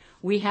 Terry.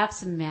 We have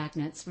some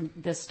magnets from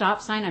the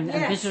stop sign. I'm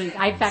visually. In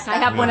fact, I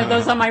have one of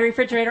those on my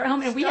refrigerator at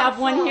home, and we have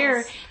one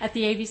here at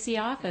the ABC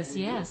office.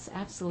 Yes,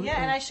 absolutely.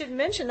 Yeah, and I should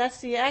mention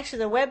that's actually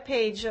the web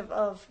page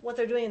of what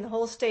they're doing in the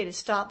whole state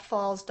is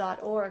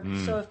stopfalls.org.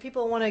 So if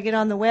people want to get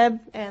on the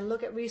web and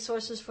look at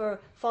resources for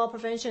fall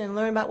prevention and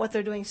learn about what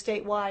they're doing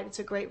statewide, it's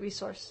a great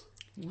resource.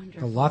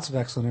 Wonderful. Lots of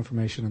excellent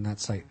information on that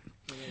site.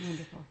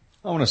 Wonderful.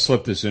 I want to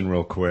slip this in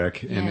real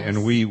quick,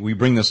 and we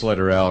bring this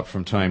letter out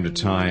from time to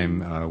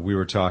time. We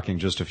were talking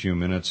just a few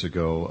minutes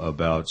ago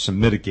about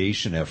some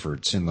mitigation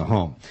efforts in the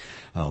home,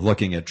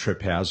 looking at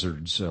trip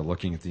hazards,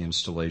 looking at the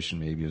installation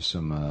maybe of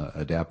some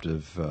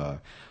adaptive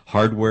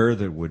hardware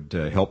that would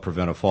help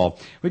prevent a fall.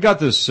 We got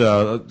this,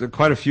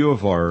 quite a few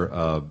of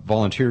our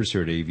volunteers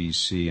here at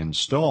AVC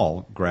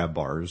install grab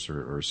bars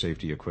or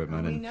safety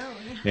equipment. We know.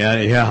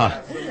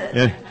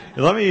 And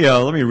let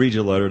me read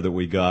you a letter that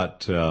we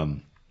got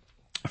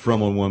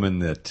from a woman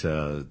that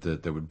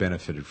would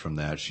benefited from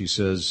that. She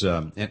says,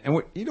 and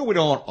we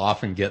don't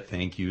often get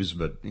thank yous,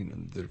 but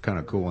they're kind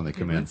of cool when they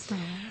come in.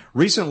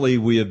 Recently,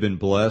 we have been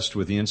blessed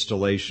with the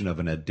installation of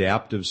an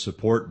adaptive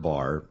support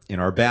bar in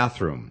our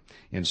bathroom,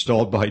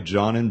 installed by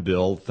John and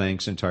Bill,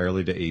 thanks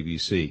entirely to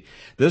AVC.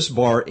 This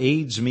bar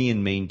aids me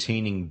in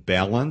maintaining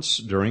balance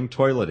during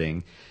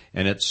toileting,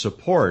 and its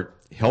support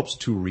helps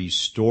to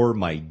restore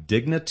my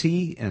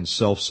dignity and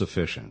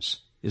self-sufficiency.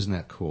 Isn't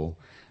that cool?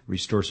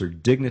 Restores her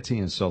dignity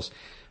and self.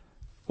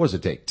 What does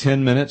it take?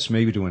 10 minutes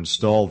maybe to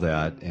install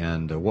that,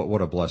 and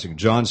what a blessing.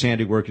 John's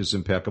handiwork is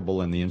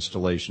impeccable, and the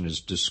installation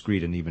is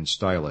discreet and even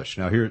stylish.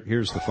 Now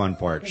here's the fun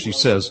part. She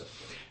says,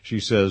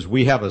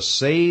 we have a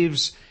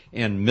saves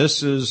and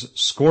misses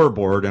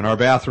scoreboard in our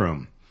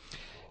bathroom.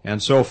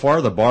 And so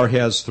far, the bar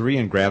has 3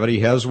 and gravity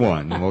has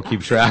 1. And we'll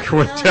keep track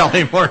with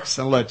tally marks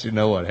and let you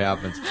know what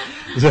happens.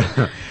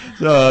 So,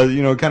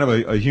 kind of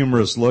a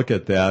humorous look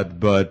at that.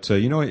 But,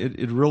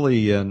 it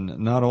really, and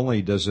not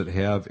only does it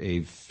have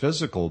a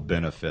physical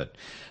benefit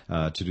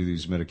to do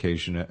these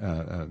mitigation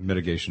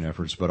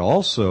efforts, but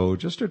also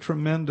just a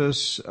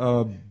tremendous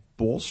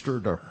bolster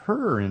to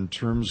her in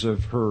terms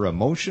of her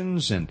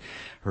emotions and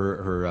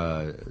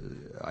her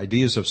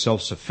ideas of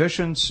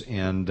self-sufficiency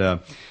and,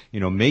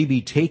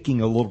 maybe taking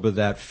a little bit of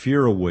that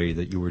fear away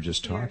that you were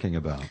just talking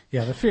about.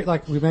 Yeah, the fear,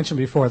 like we mentioned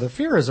before, the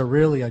fear is a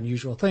really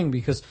unusual thing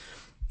because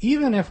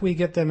even if we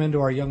get them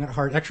into our Young at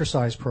Heart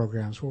exercise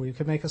programs where we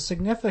can make a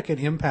significant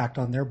impact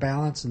on their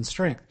balance and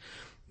strength,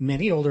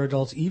 many older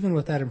adults, even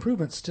with that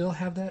improvement, still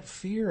have that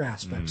fear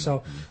aspect.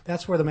 So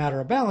that's where the Matter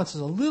of Balance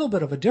is a little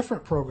bit of a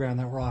different program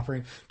that we're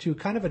offering to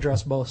kind of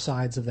address both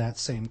sides of that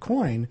same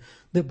coin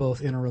that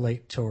both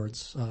interrelate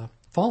towards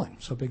falling.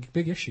 So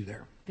big issue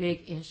there.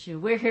 Big issue.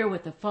 We're here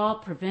with the fall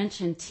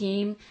prevention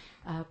team.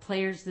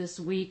 Players this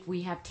week,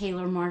 we have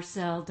Taylor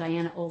Marcell,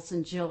 Diane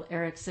Olson, Jill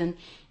Erickson,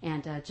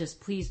 and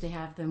just pleased to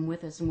have them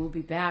with us. And we'll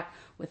be back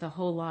with a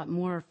whole lot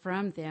more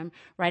from them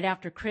right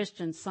after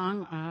Christian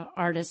song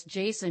artist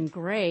Jason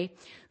Gray,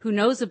 who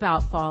knows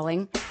about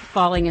falling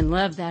in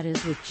love, that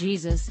is, with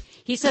Jesus.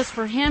 He says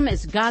for him,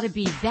 it's got to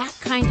be that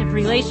kind of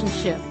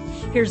relationship.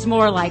 Here's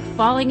more like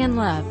Falling in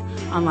Love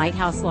on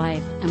Lighthouse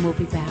Live, and we'll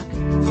be back.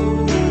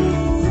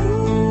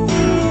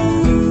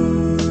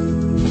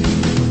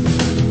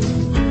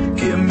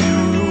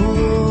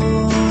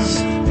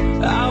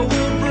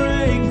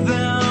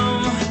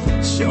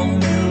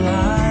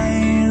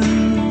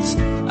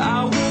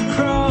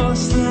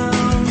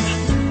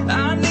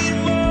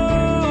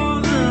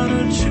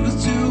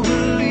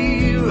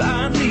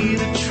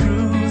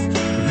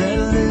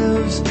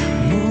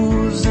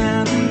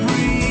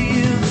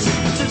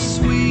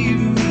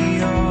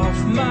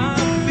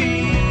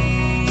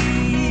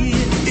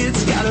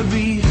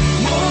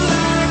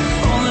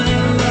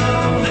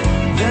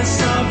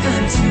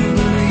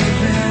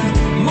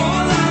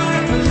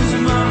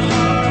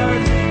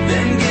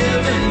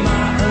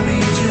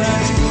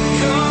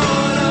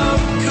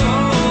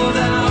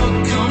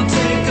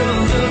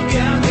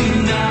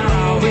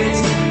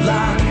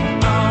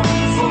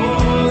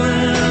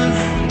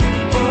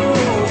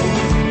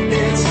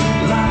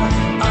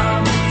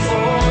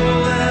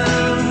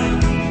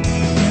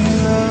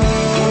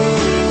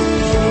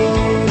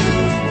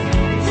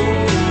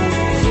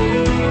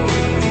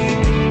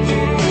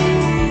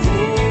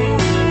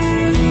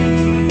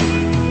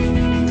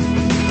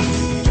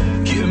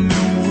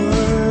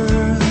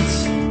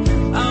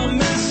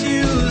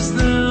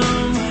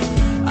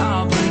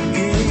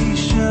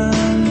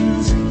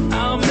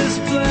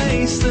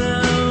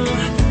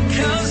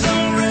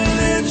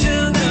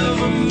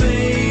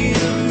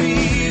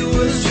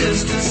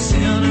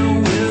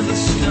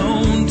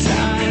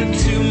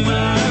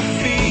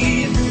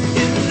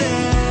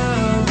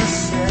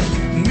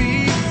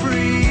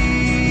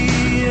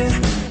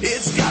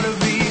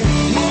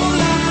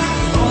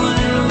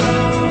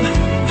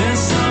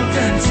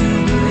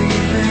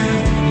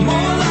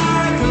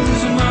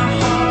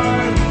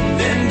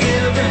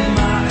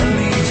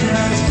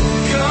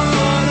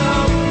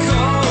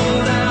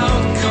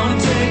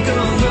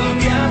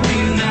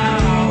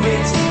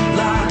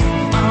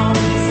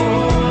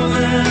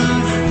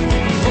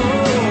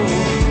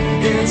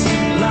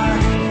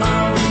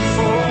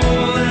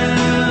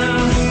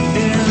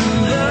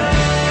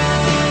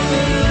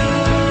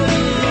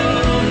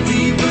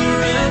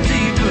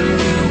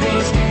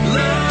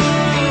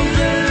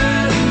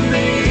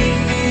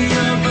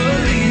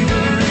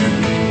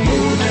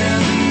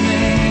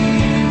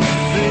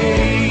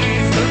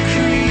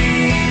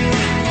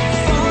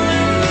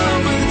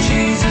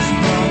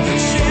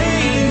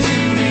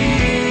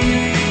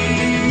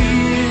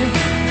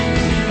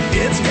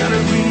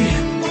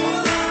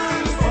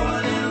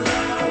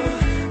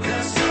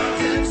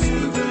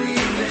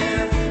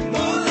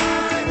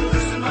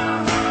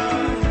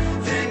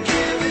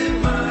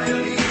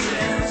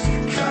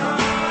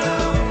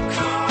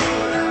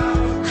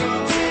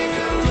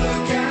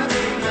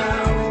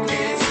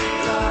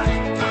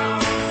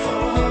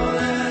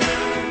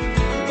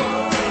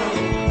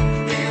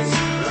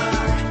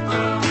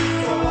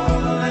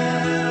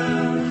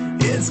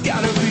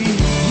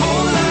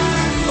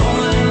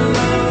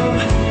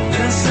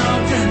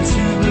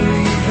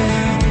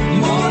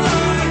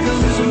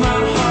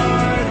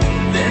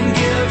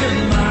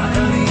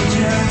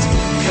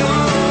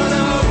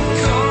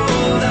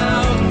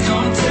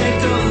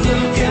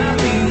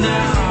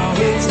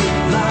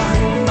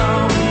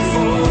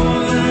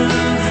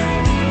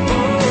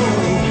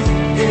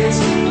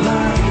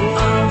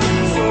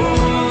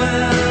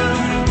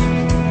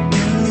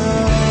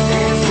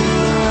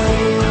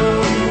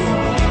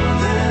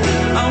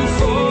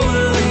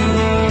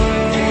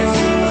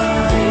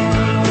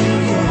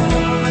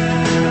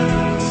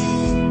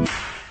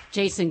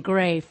 Jason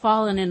Gray,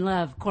 Fallen in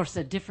Love. Of course,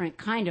 a different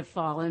kind of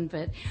fallen,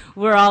 but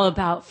we're all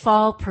about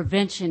fall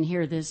prevention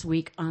here this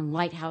week on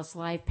Lighthouse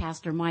Live.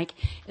 Pastor Mike,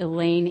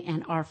 Elaine,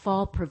 and our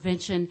Fall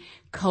Prevention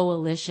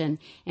Coalition.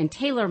 And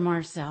Taylor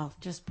Marcell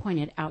just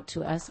pointed out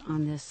to us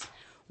on this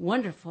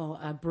wonderful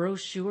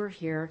brochure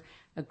here,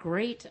 a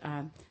great,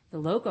 the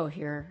logo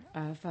here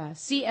of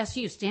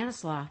CSU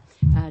Stanislaus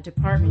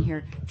department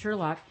here,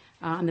 Turlock.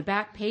 On the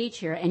back page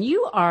here, and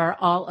you are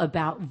all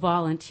about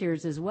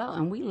volunteers as well,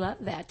 and we love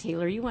that.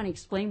 Taylor, you want to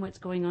explain what's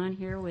going on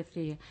here with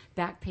the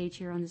back page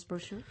here on this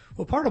brochure?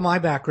 Well, part of my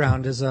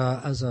background is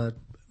as a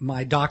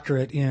my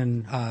doctorate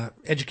in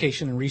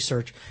education and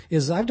research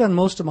is I've done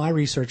most of my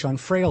research on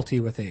frailty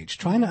with age,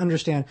 trying to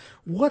understand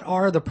what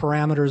are the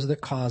parameters that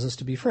cause us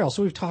to be frail.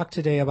 So we've talked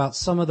today about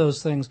some of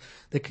those things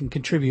that can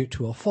contribute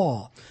to a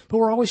fall, but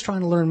we're always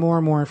trying to learn more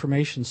and more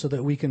information so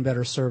that we can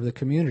better serve the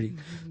community.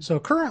 Mm-hmm. So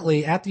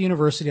currently at the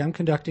university, I'm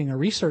conducting a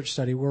research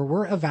study where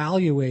we're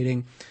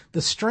evaluating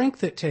the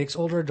strength it takes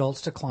older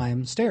adults to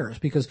climb stairs,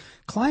 because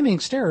climbing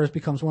stairs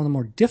becomes one of the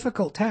more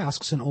difficult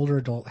tasks an older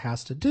adult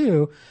has to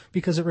do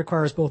because it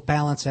requires both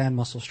balance and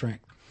muscle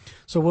strength.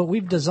 So what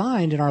we've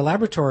designed in our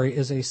laboratory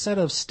is a set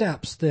of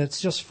steps that's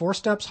just 4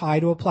 steps high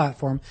to a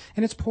platform,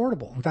 and it's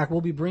portable. In fact,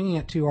 we'll be bringing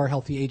it to our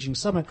Healthy Aging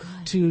Summit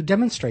to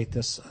demonstrate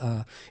this.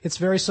 It's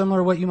very similar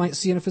to what you might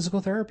see in a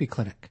physical therapy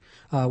clinic,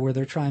 where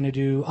they're trying to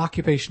do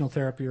occupational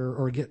therapy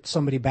or get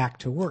somebody back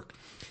to work.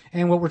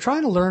 And what we're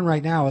trying to learn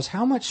right now is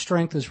how much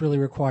strength is really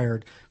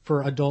required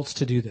for adults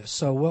to do this.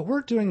 So what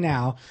we're doing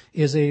now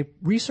is a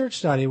research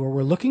study where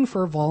we're looking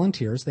for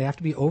volunteers. They have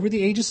to be over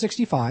the age of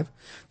 65.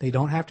 They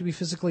don't have to be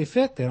physically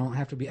fit. They don't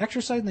have to be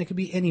exercising. They could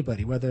be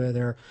anybody, whether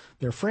they're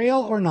frail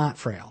or not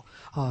frail,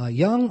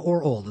 young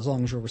or old, as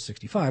long as you're over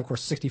 65. Of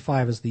course,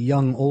 65 is the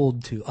young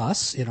old to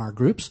us in our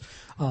groups.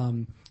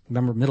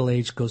 Remember, middle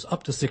age goes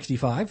up to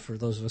 65 for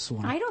those of us who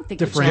want to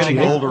differentiate. It's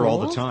getting older all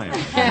the time.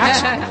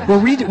 Well,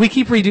 we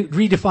keep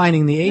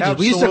redefining the ages.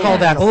 Absolutely. We used to call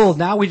that old.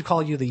 Now we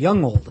call you the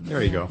young old.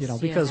 There you go.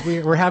 Because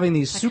we're having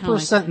these super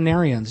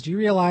centenarians. Do you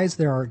realize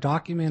there are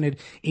documented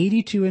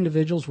 82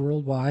 individuals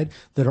worldwide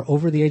that are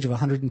over the age of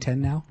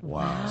 110 now?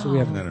 Wow. So we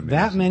have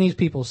that many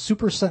people,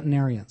 super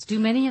centenarians. Do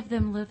many of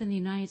them live in the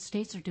United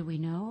States, or do we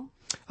know?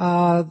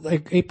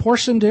 A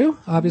portion do.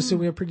 Obviously,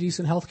 we have pretty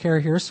decent health care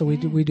here, so we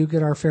do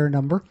get our fair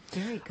number.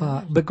 Very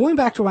good. But going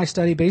back to my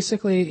study,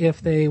 basically,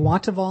 if they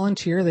want to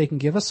volunteer, they can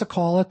give us a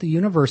call at the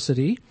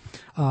university.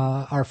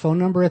 Our phone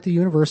number at the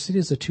university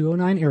is a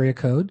 209 area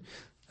code.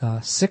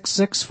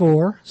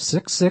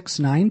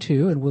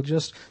 664-6692, and we'll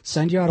just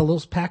send you out a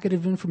little packet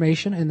of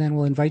information, and then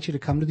we'll invite you to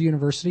come to the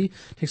university.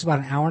 It takes about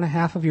an hour and a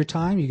half of your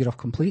time. You get a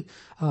complete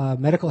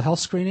medical health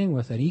screening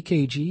with an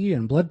EKG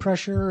and blood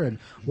pressure and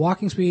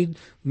walking speed,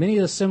 many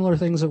of the similar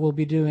things that we'll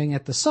be doing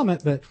at the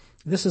summit, but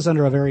this is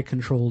under a very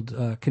controlled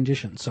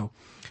condition. So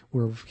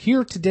we're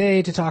here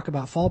today to talk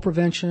about fall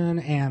prevention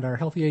and our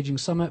Healthy Aging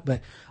Summit, but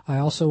I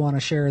also want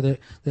to share that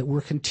we're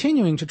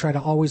continuing to try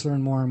to always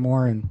learn more and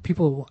more, and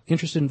people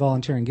interested in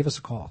volunteering, give us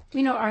a call.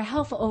 You know, our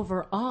health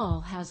overall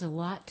has a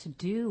lot to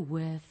do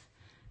with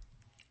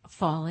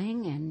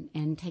falling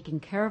and taking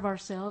care of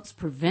ourselves,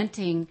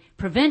 prevention.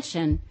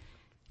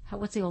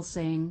 What's the old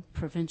saying?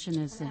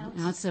 Prevention is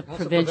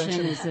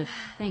prevention is a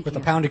thank with you.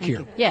 a pound of Thank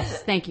cure. You.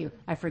 Yes, thank you.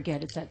 I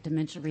forget it's that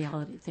dementia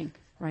reality thing.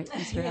 Right,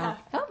 Mr. Al?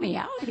 Help me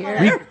out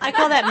here. I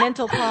call that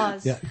mental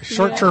pause. Yeah,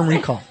 short-term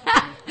recall.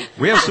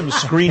 We have some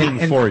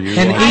screening for you.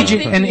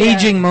 An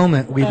aging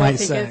moment, we might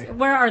say.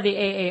 Where are the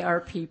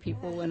AARP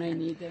people when I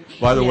need them?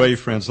 By the way,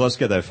 friends, let's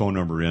get that phone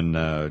number in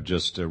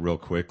just real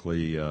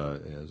quickly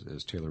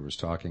as Taylor was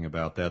talking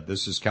about that.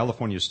 This is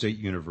California State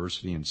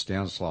University in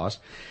Stanislaus,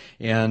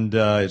 and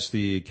it's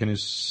the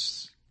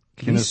kinesiology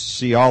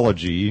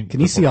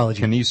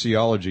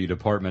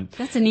department.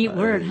 That's a neat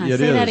word, huh? It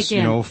Say is. that again.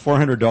 You know,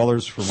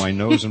 $400 for my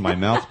nose and my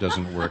mouth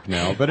doesn't work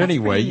now. But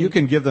anyway, you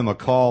can give them a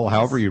call,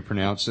 however you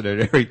pronounce it,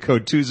 at area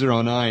code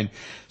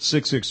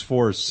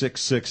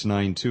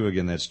 209-664-6692.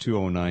 Again, that's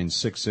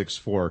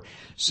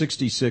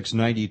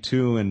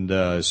 209-664-6692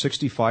 and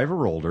 65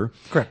 or older.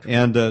 Correct.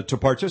 And to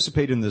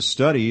participate in this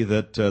study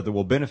that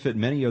will benefit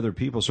many other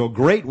people. So a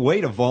great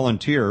way to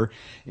volunteer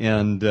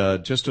and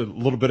just a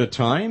little bit of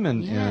time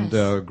and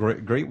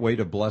great way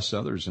to bless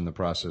others in the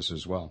process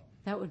as well.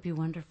 That would be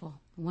wonderful.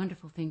 A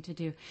wonderful thing to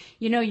do.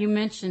 You know, you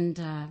mentioned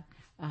the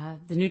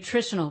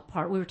nutritional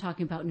part. We were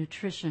talking about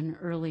nutrition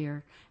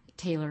earlier,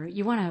 Taylor.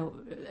 You want to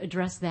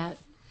address that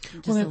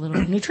just a little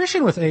bit?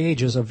 Nutrition with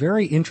age is a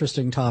very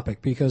interesting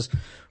topic because,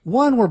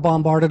 one, we're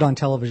bombarded on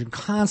television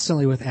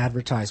constantly with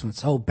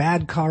advertisements. Oh,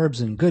 bad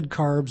carbs and good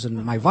carbs,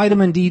 and my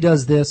vitamin D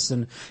does this,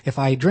 and if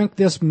I drink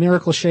this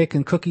miracle shake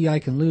and cookie, I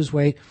can lose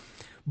weight.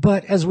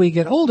 But as we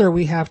get older,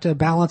 we have to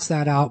balance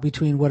that out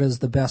between what is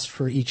the best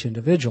for each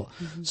individual.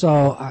 Mm-hmm.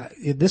 So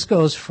this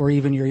goes for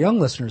even your young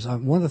listeners.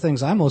 One of the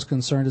things I'm most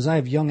concerned is I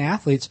have young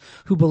athletes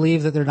who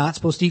believe that they're not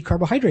supposed to eat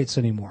carbohydrates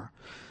anymore.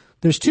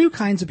 There's two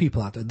kinds of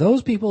people out there.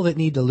 Those people that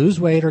need to lose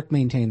weight or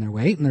maintain their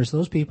weight, and there's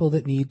those people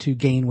that need to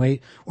gain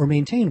weight or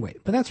maintain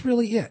weight. But that's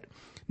really it.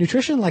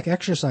 Nutrition, like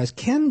exercise,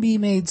 can be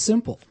made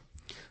simple.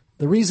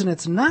 The reason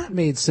it's not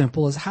made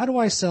simple is how do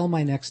I sell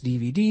my next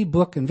DVD,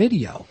 book, and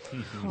video,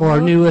 or our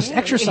newest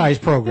exercise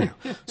program?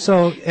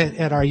 So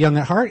at our Young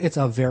at Heart, it's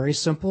a very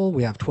simple.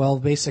 We have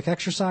 12 basic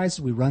exercises.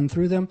 We run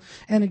through them,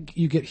 and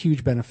you get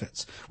huge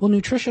benefits. Well,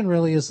 nutrition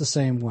really is the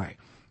same way.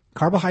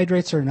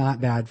 Carbohydrates are not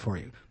bad for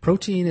you.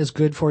 Protein is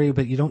good for you,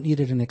 but you don't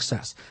need it in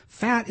excess.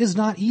 Fat is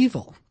not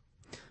evil,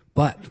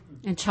 but...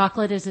 And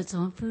chocolate is its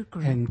own food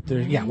group. And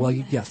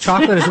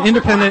chocolate is an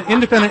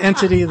independent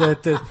entity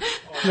that,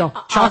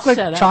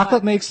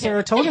 chocolate makes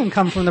serotonin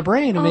come from the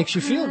brain and makes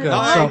you feel good.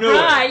 I knew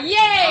it.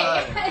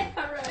 Yay!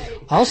 All right.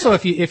 Also,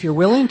 if you're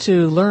willing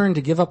to learn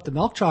to give up the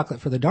milk chocolate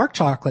for the dark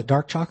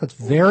chocolate's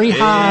very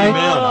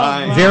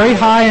high, very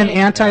high in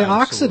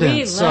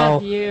antioxidants. We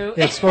love you.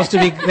 That's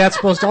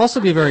supposed to also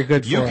be very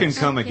good for us. You can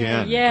come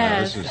again.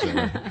 Yes. This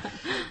is,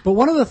 But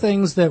one of the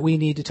things that we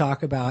need to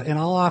talk about, and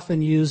I'll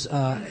often use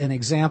an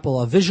example,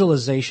 a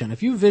visualization.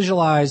 If you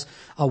visualize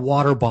a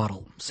water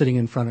bottle sitting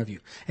in front of you,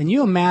 and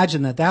you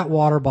imagine that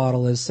water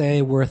bottle is,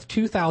 say, worth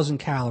 2,000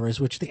 calories,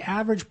 which the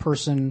average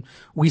person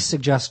we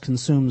suggest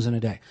consumes in a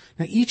day.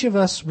 Now, each of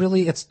us,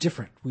 really, it's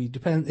different.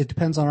 It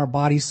depends on our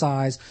body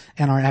size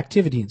and our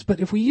activity needs.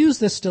 But if we use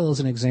this still as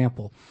an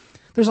example,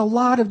 there's a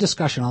lot of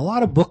discussion, a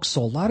lot of books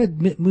sold, a lot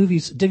of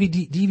movies,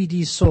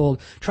 DVDs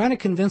sold, trying to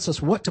convince us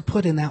what to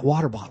put in that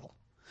water bottle.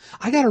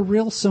 I got a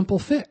real simple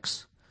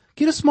fix.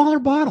 Get a smaller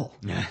bottle.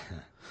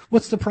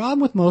 What's the problem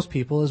with most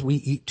people is we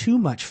eat too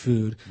much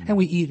food and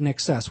we eat in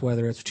excess,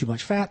 whether it's too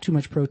much fat, too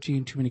much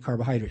protein, too many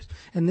carbohydrates.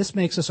 And this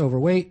makes us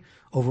overweight.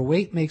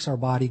 Overweight makes our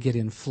body get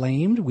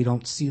inflamed. We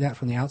don't see that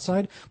from the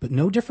outside, but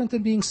no different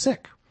than being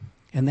sick.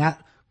 And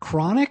that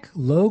chronic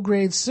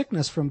low-grade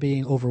sickness from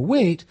being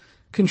overweight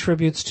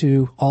contributes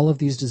to all of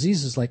these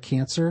diseases like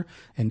cancer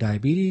and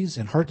diabetes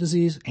and heart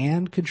disease,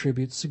 and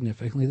contributes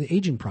significantly to the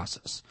aging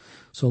process.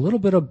 So a little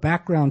bit of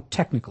background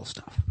technical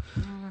stuff.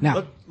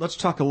 Now, let's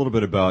talk a little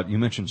bit about, you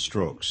mentioned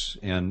strokes,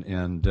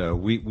 and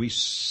we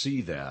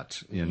see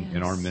that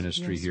in our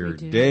ministry here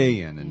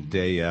day in and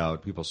day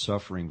out, people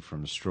suffering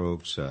from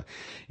strokes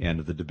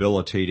and the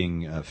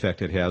debilitating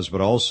effect it has,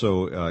 but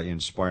also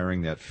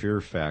inspiring that fear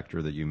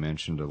factor that you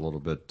mentioned a little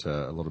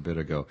bit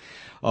ago.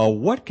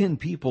 What can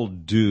people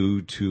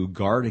do to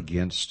guard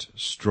against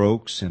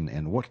strokes,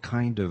 and what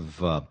kind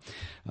of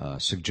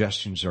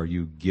suggestions are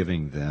you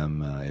giving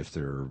them if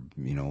they're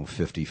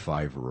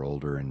 55 or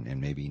older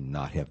and maybe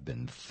not have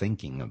been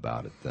thinking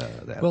about it?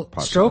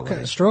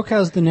 That stroke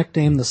has the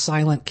nickname the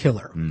silent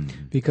killer,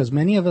 because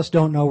many of us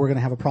don't know we're going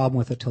to have a problem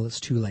with it till it's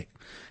too late.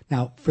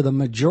 Now, for the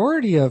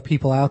majority of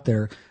people out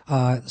there,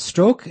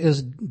 stroke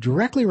is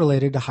directly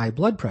related to high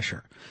blood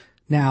pressure.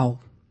 Now,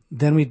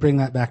 then we bring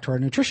that back to our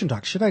nutrition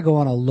talk. Should I go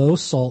on a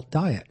low-salt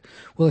diet?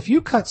 Well, if you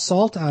cut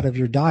salt out of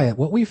your diet,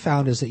 what we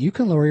found is that you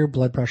can lower your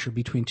blood pressure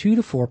between 2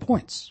 to 4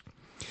 points.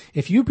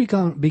 If you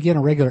begin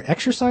a regular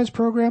exercise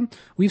program,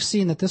 we've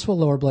seen that this will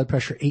lower blood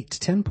pressure 8 to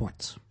 10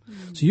 points.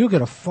 So you'll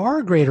get a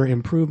far greater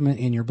improvement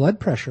in your blood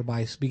pressure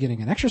by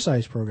beginning an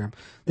exercise program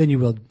than you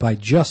will by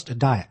just a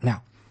diet.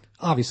 Now,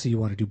 obviously you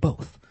want to do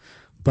both.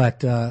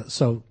 But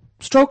so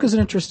stroke is an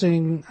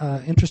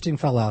interesting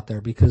fellow out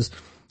there, because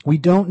we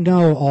don't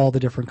know all the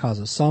different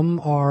causes. Some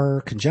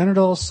are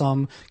congenital,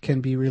 some can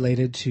be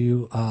related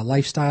to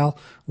lifestyle,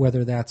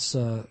 whether that's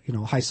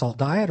high salt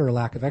diet or a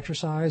lack of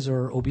exercise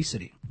or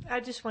obesity. I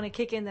just want to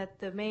kick in that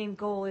the main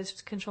goal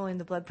is controlling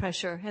the blood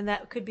pressure, and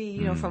that could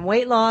be from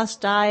weight loss,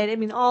 diet. I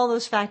mean, all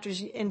those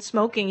factors. In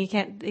smoking, you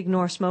can't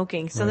ignore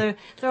smoking. So there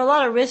are a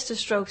lot of risks to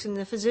strokes, and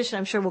the physician,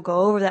 I'm sure, will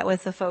go over that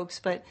with the folks.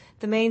 But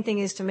the main thing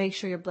is to make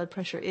sure your blood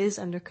pressure is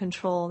under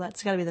control.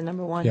 That's got to be the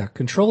number one. Yeah,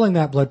 controlling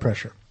that blood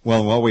pressure.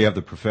 Well, while we have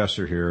the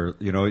professor here,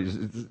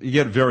 you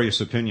get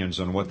various opinions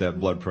on what that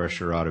blood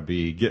pressure ought to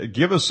be.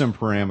 Give us some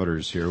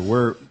parameters here.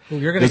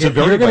 You're going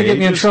to get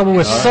me in trouble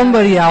with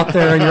somebody out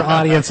there in your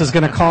audience is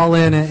going to call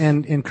in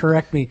and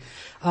correct me.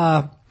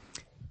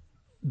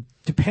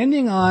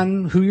 Depending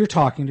on who you're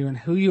talking to and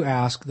who you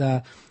ask,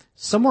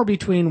 somewhere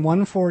between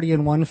 140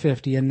 and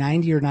 150 and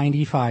 90 or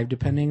 95,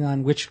 depending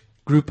on which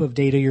group of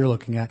data you're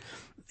looking at,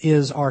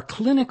 is our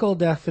clinical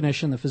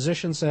definition. The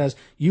physician says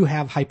you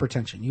have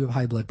hypertension, you have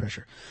high blood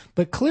pressure.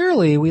 But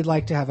clearly we'd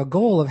like to have a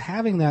goal of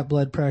having that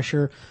blood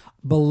pressure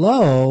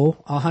below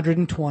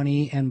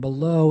 120 and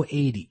below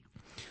 80.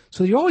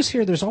 So you always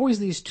hear there's always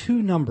these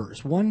two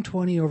numbers,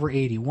 120 over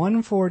 80,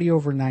 140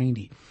 over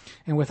 90.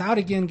 And without,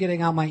 again,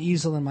 getting out my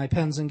easel and my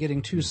pens and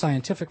getting too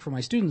scientific for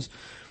my students,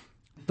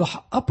 the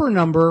upper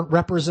number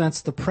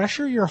represents the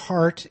pressure your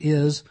heart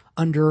is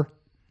under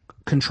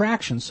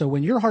contraction. So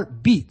when your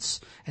heart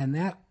beats and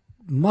that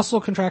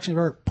muscle contraction of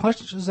your heart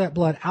pushes that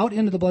blood out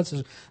into the blood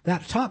system,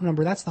 that top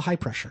number, that's the high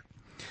pressure.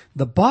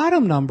 The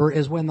bottom number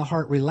is when the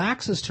heart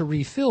relaxes to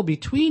refill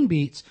between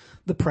beats,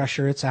 the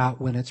pressure it's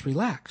out when it's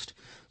relaxed.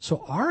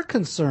 So our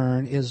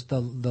concern is the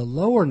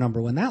lower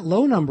number. When that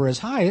low number is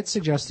high, it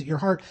suggests that your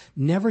heart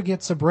never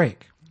gets a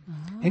break.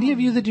 Any of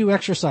you that do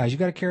exercise, you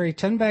got to carry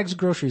 10 bags of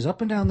groceries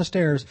up and down the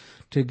stairs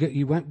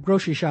you went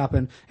grocery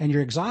shopping, and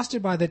you're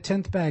exhausted by the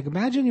 10th bag.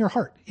 Imagine your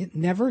heart. It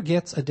never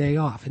gets a day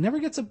off. It never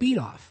gets a beat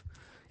off.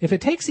 If it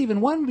takes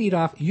even one beat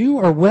off, you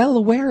are well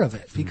aware of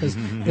it, because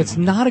it's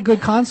not a good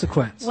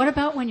consequence. What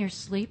about when you're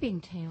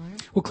sleeping, Taylor?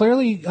 Well,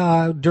 clearly,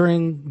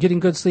 during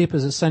getting good sleep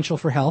is essential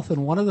for health,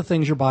 and one of the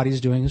things your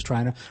body's doing is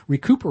trying to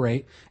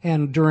recuperate.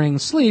 And during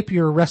sleep,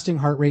 your resting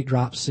heart rate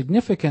drops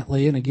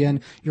significantly, and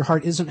again, your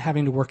heart isn't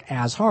having to work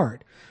as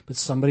hard. But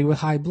somebody with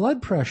high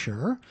blood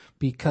pressure,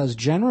 because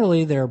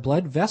generally their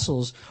blood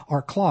vessels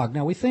are clogged.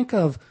 Now, we think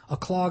of a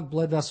clogged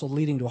blood vessel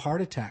leading to a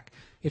heart attack.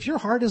 If your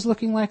heart is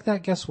looking like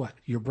that, guess what?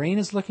 Your brain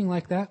is looking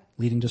like that,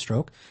 leading to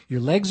stroke.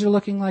 Your legs are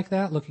looking like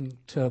that, looking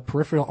to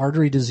peripheral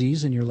artery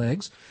disease in your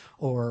legs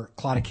or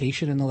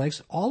claudication in the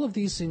legs. All of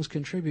these things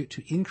contribute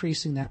to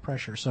increasing that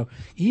pressure. So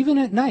even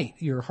at night,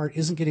 your heart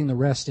isn't getting the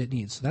rest it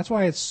needs. So that's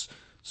why it's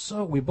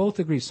so, we both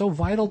agree, so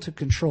vital to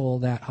control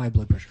that high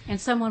blood pressure. And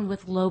someone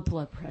with low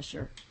blood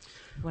pressure.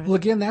 Well,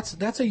 again,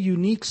 that's a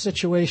unique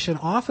situation,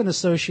 often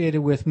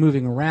associated with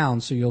moving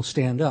around, so you'll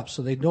stand up.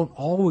 So they don't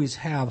always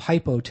have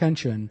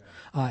hypotension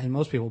in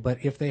most people. But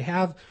if they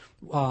have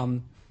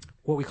what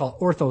we call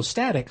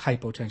orthostatic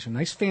hypotension,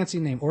 nice fancy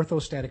name,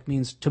 orthostatic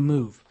means to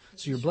move.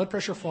 So your blood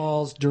pressure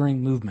falls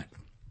during movement.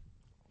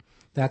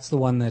 That's the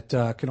one that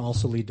can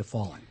also lead to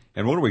falling.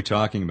 And what are we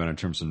talking about in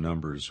terms of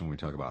numbers when we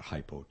talk about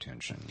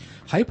hypotension?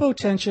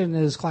 Hypotension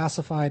is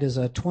classified as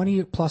a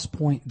 20-plus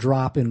point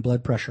drop in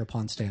blood pressure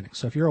upon standing.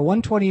 So if you're a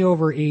 120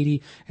 over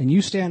 80 and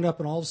you stand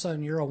up and all of a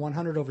sudden you're a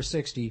 100 over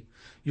 60,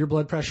 your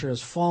blood pressure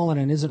has fallen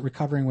and isn't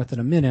recovering within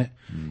a minute.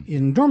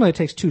 Normally it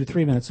takes 2 to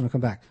 3 minutes and it'll come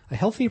back. A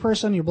healthy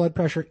person, your blood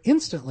pressure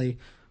instantly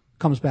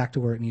comes back to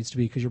where it needs to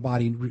be because your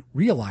body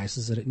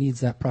realizes that it needs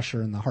that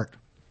pressure in the heart.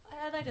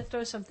 I'd like to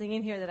throw something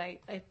in here that I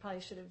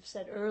probably should have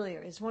said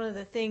earlier. Is one of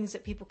the things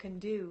that people can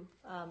do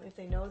if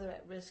they know they're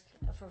at risk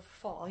for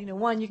fall. You know,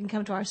 one, you can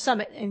come to our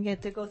summit and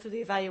get to go through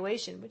the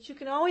evaluation, but you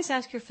can always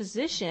ask your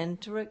physician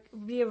to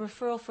be a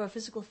referral for a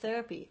physical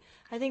therapy.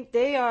 I think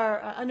they are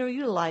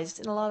underutilized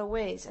in a lot of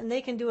ways, and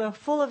they can do a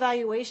full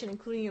evaluation,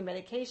 including your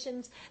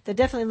medications. They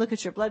definitely look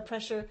at your blood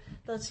pressure.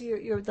 They'll see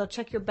they'll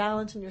check your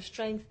balance and your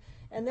strength,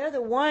 and they're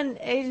the one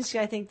agency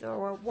I think,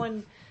 or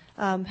one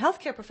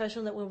healthcare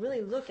professional that will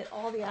really look at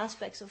all the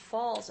aspects of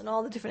falls and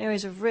all the different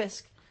areas of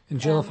risk. And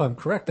Jill, if I'm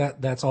correct,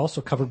 that's also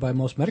covered by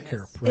most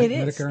Medicare, right? It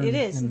is. Medicare It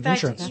is. and In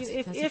fact, insurance.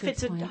 if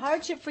it's a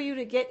hardship for you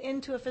to get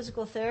into a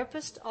physical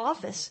therapist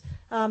office,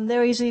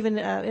 there is even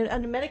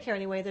under Medicare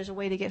anyway. There's a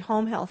way to get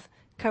home health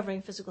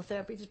covering physical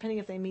therapy, depending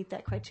if they meet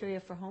that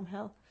criteria for home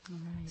health.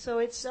 Right. So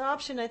it's an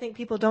option I think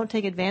people don't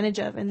take advantage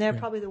of, and they're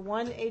probably the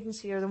one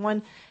agency or the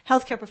one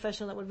healthcare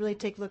professional that would really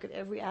take a look at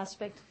every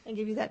aspect and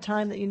give you that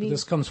time that you need.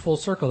 This comes full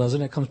circle,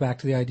 doesn't it? It comes back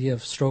to the idea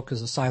of stroke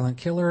as a silent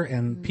killer,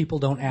 and people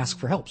don't ask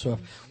for help. So if,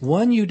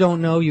 one, you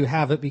don't know you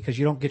have it because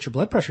you don't get your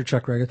blood pressure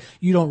checked regularly,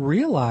 you don't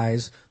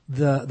realize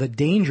the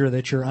danger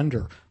that you're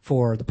under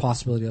for the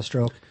possibility of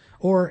stroke,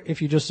 or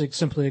if you just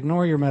simply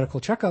ignore your medical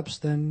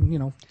checkups, then, you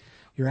know,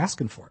 you're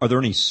asking for it. Are there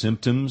any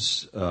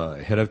symptoms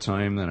ahead of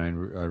time? And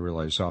I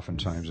realize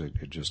oftentimes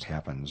it just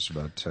happens,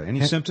 but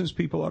any symptoms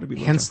people ought to be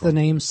looking Hence for? the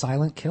name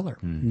silent killer.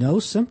 No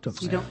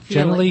symptoms. You don't feel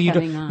Generally, it you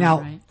coming don't. on, Now,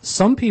 right?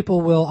 some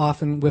people will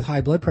often, with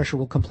high blood pressure,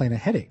 will complain of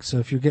headaches. So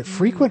if you get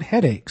frequent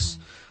headaches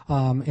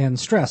and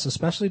stress,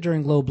 especially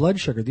during low blood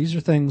sugar, these are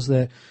things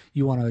that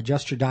you want to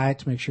adjust your diet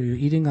to make sure you're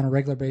eating on a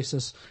regular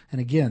basis. And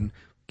again,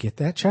 get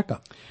that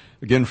checkup.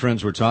 Again,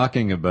 friends, we're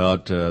talking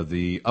about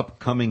the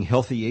upcoming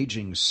Healthy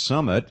Aging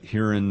Summit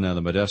here in the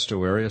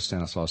Modesto area,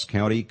 Stanislaus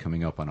County,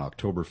 coming up on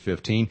October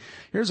 15.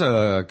 Here's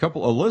a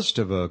list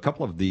of a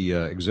couple of the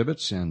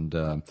exhibits and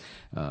the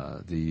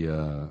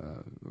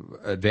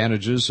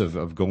advantages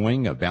of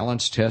going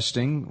balance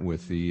testing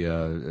with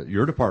the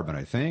your department,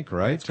 I think,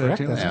 right? That's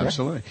correct. That's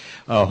absolutely.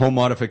 Home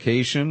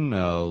modification,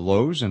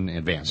 Lowe's, and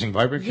advancing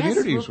vibrant Yes,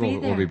 communities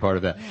we'll be part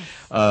of that.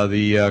 Yes.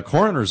 The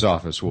coroner's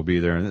office will be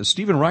there, and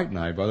Stephen Wright and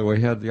I, by the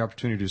way, had the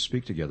opportunity to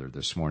speak together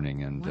this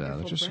morning,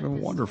 and just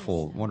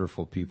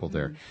wonderful people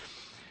there.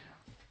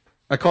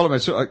 I called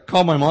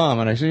my mom,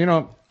 and I said, you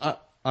know,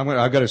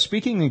 I've got a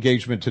speaking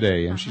engagement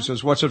today, and she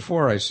says, "What's it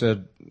for?" I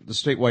said, "The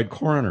statewide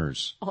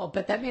coroners." Oh,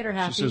 but that made her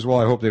happy. She says, "Well,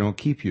 I hope they don't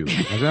keep you."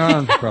 I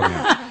said, "Probably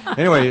not."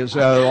 Anyway, it's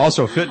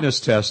also fitness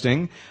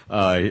testing,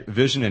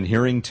 vision and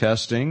hearing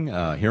testing,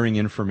 hearing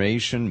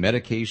information,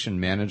 medication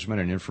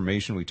management and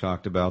information. We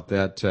talked about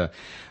that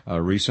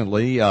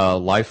recently.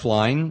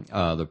 Lifeline,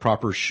 the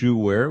proper shoe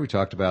wear. We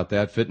talked about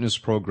that. Fitness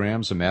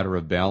programs, a matter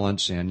of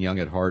balance, and young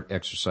at heart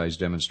exercise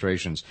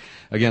demonstrations.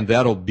 Again,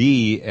 that'll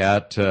be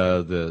at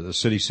the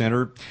city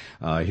center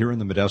here in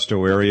the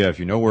Modesto area. If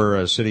you know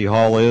where City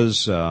Hall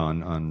is,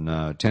 on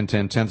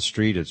 1010 10th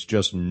Street, it's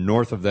just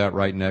north of that,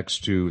 right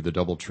next to the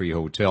DoubleTree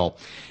Hotel.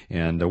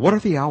 And what are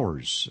the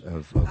hours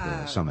of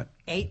the summit?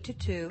 8 to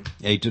 2.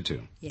 8 to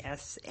 2.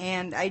 Yes,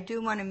 and I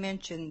do want to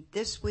mention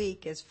this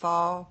week is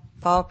Fall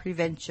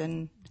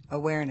Prevention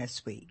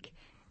Awareness Week,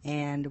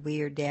 and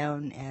we are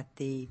down at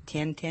the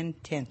 1010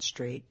 10th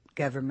Street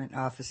government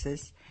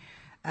offices.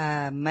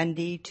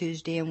 Monday,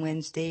 Tuesday, and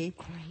Wednesday.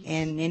 Great.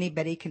 And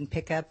anybody can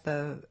pick up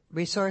a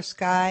resource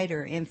guide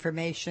or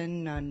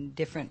information on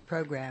different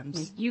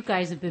programs. You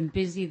guys have been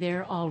busy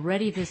there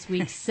already this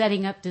week,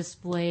 setting up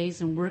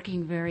displays and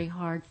working very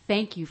hard.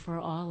 Thank you for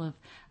all of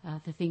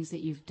the things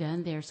that you've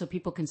done there, so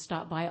people can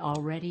stop by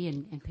already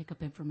and pick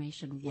up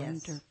information.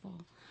 Yes.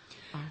 Wonderful.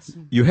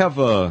 Awesome. You have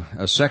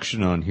a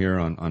section on here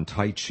on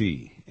Tai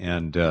Chi,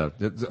 and I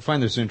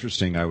find this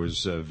interesting. I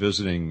was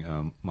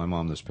visiting my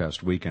mom this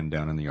past weekend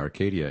down in the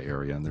Arcadia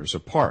area, and there's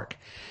a park.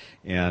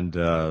 And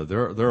there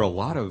are a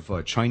lot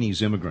of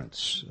Chinese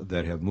immigrants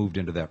that have moved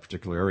into that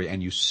particular area,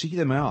 and you see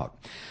them out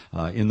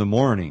in the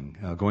morning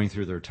going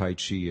through their Tai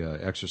Chi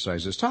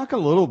exercises. Talk a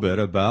little bit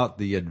about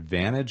the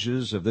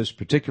advantages of this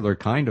particular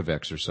kind of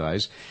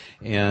exercise,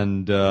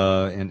 and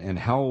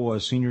how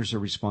seniors are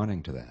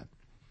responding to that.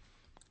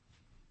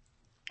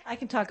 I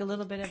can talk a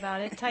little bit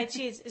about it. Tai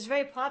Chi is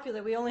very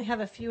popular. We only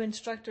have a few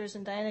instructors,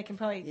 and Diana can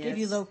probably give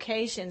you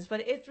locations,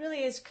 but it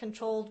really is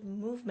controlled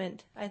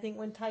movement. I think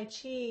when Tai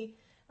Chi,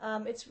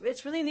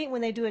 it's really neat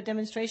when they do a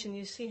demonstration.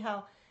 You see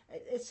how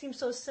it seems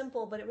so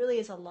simple, but it really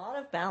is a lot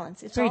of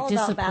balance. It's very all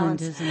about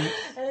balance, isn't it?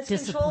 And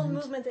it's controlled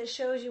movement that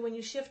shows you when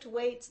you shift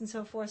weights and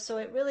so forth. So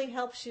it really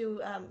helps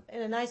you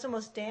in a nice,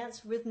 almost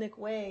dance rhythmic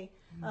way.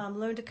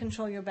 Learn to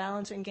control your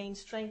balance and gain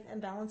strength and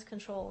balance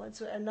control.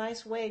 It's a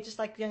nice way, just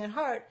like Young at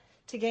Heart,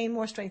 to gain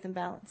more strength and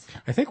balance.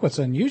 I think what's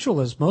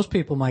unusual is most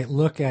people might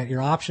look at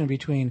your option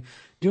between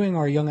doing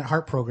our Young at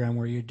Heart program,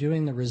 where you're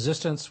doing the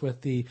resistance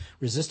with the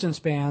resistance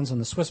bands and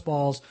the Swiss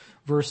balls,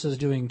 versus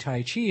doing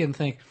Tai Chi, and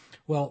think,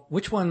 well,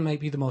 which one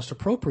might be the most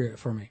appropriate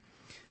for me?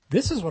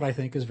 This is what I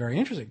think is very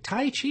interesting.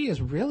 Tai Chi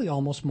is really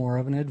almost more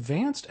of an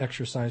advanced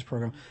exercise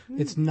program.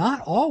 It's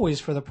not always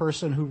for the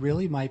person who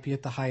really might be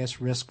at the highest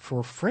risk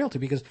for frailty,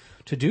 because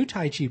to do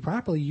Tai Chi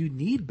properly, you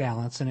need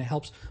balance, and it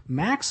helps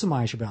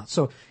maximize your balance.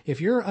 So if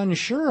you're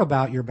unsure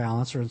about your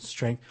balance or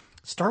strength,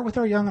 start with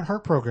our Young at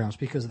Heart programs,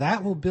 because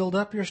that will build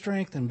up your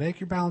strength and make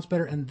your balance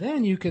better, and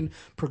then you can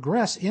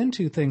progress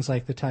into things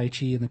like the Tai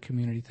Chi and the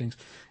community things.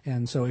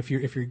 And so if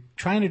you're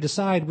trying to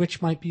decide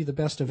which might be the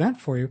best event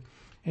for you,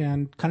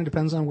 and kind of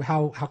depends on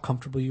how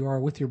comfortable you are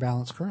with your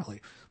balance currently.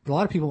 But a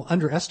lot of people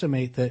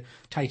underestimate that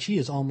Tai Chi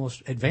is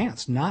almost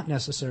advanced, not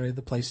necessarily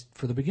the place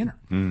for the beginner.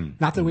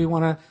 Not that we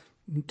want to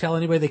tell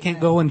anybody they can't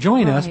go and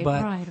join us,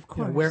 but of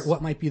course.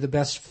 What might be the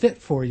best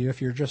fit for you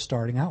if you're just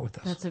starting out with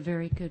us. That's a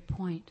very good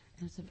point.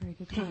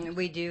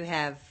 We do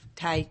have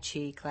Tai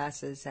Chi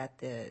classes at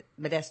the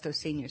Modesto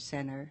Senior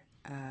Center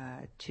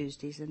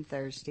Tuesdays and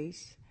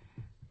Thursdays.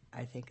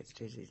 I think it's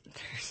Tuesdays and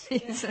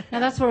Thursdays. Now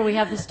that's where we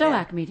have the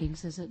STOAC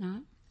meetings, is it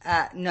not?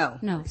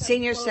 No.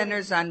 Senior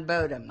Center's on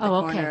Bodum. The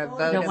corner of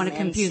Bodum. Don't want to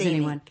confuse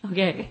anyone.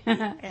 Okay.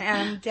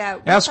 And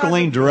ask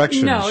Elaine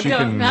directions. No, she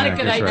can, not a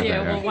good get you right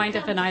idea. there. We'll wind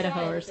up in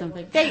Idaho or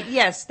something.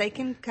 They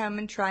can come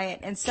and try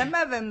it. And some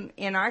of them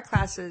in our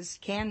classes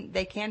can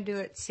do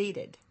it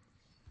seated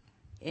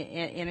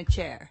in a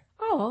chair.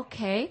 Oh,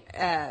 okay.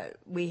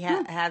 We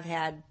have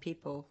had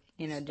people,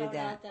 do that. Start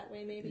out that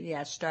way, maybe.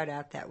 Yeah, start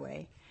out that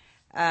way.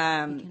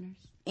 And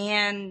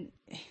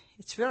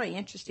it's really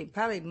interesting.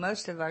 Probably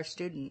most of our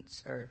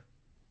students or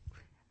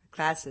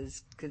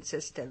classes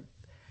consist of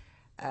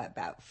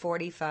about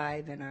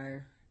 45 in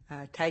our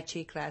Tai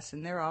Chi class,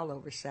 and they're all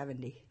over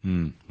 70.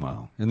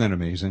 Wow. Isn't that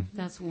amazing?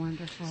 That's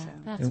wonderful.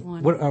 That's What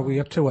wonderful. are we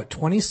up to?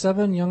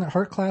 27 Young at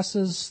Heart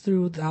classes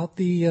throughout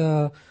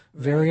the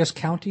various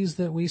counties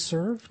that we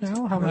serve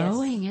now? How many?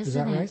 Growing, Is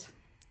isn't that it? right?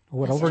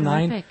 What, That's over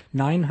terrific.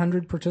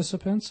 900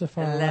 participants?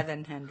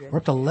 1,100. We're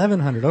up to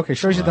 1,100. Okay,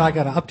 shows you that I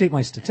got to update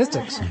my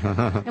statistics.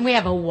 And we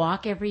have a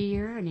walk every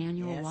year, an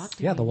annual Yes. walk.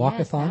 Yeah, the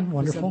walkathon, that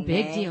wonderful. was a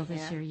big May, deal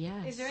this yeah. year,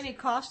 yes. Is there any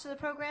cost to the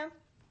program?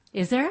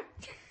 Is there?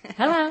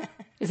 Hello.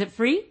 Is it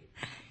free?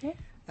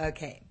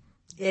 Okay.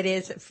 It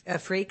is a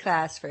free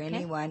class for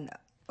anyone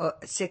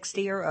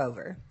 60 or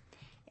over.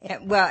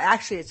 Well,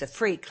 actually, it's a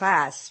free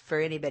class for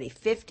anybody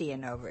 50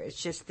 and over.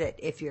 It's just that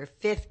if you're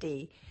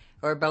 50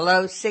 or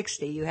below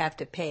 60, you have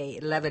to pay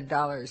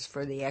 $11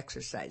 for the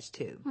exercise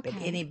tube. But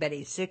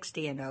anybody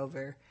 60 and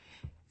over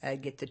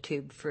get the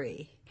tube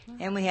free.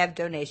 And we have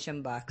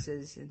donation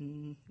boxes,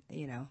 and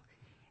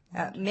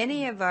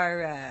many of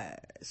our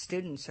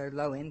students are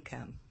low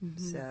income,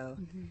 so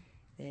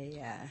they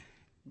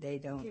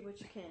don't. Get what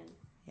you can.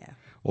 Yeah.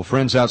 Well,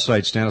 friends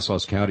outside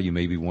Stanislaus County, you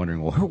may be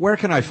wondering, well, where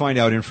can I find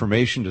out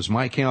information? Does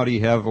my county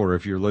have, or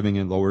if you're living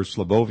in Lower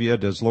Slobovia,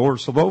 does Lower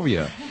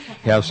Slobovia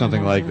have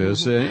something like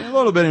this? A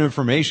little bit of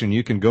information.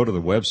 You can go to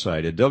the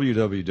website at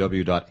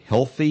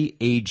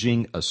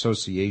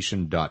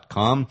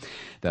www.healthyagingassociation.com.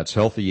 That's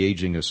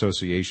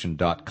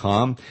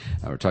healthyagingassociation.com.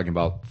 We're talking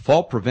about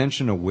Fall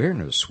Prevention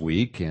Awareness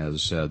Week,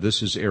 as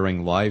this is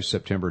airing live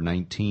September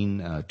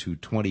 19 to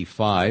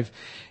 25.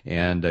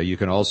 And you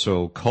can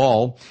also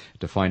call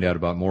to find out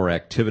about more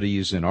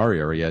activities in our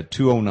area at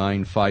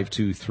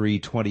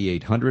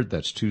 209-523-2800.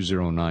 That's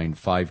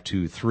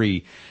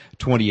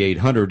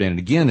 209-523-2800. And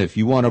again, if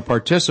you want to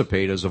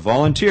participate as a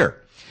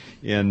volunteer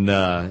in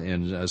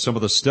some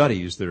of the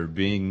studies that are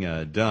being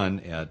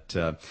done at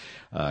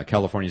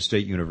California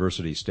State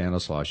University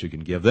Stanislaus, you can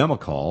give them a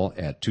call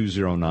at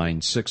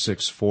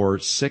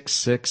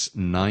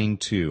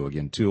 209-664-6692.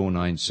 Again,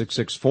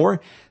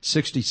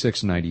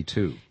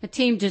 209-664-6692. The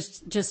team,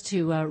 just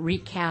to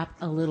recap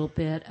a little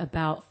bit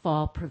about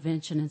fall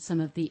prevention and some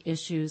of the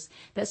issues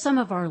that some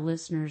of our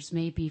listeners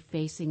may be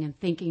facing and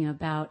thinking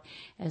about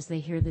as they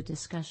hear the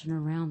discussion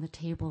around the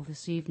table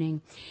this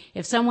evening.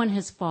 If someone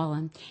has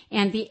fallen,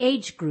 and the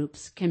age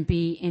groups can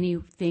be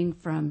anything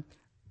from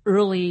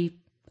early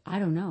I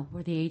don't know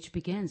where the age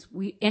begins.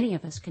 Any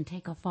of us can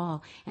take a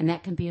fall, and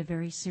that can be a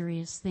very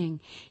serious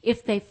thing.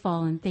 If they've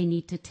fallen, they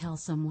need to tell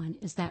someone.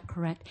 Is that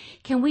correct?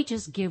 Can we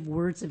just give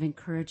words of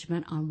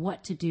encouragement on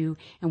what to do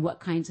and what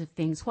kinds of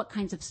things, what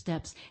kinds of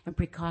steps and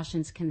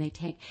precautions can they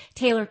take?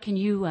 Taylor, can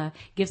you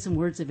give some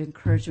words of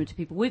encouragement to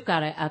people? We've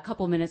got a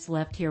couple minutes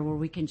left here where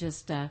we can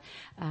just kind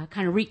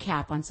of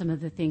recap on some of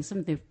the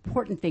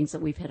important things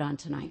that we've hit on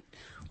tonight.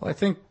 Well, I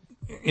think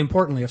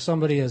importantly, if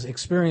somebody is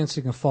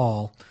experiencing a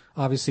fall,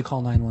 obviously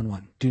call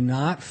 911. Do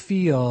not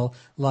feel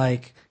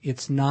like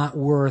it's not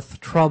worth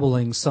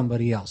troubling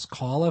somebody else.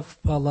 Call a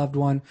loved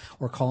one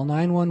or call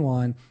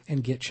 911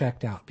 and get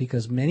checked out,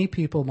 because many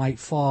people might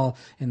fall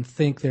and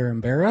think they're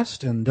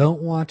embarrassed and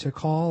don't want to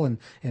call and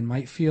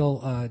might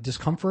feel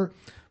discomfort.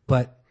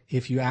 But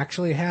if you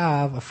actually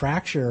have a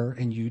fracture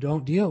and you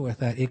don't deal with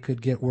that, it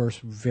could get worse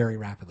very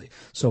rapidly.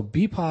 So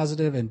be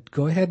positive and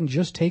go ahead and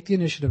just take the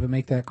initiative and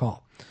make that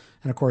call.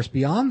 And of course,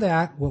 beyond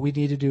that, what we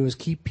need to do is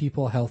keep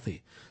people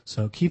healthy.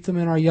 So keep them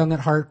in our Young at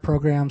Heart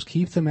programs,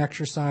 keep them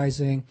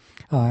exercising,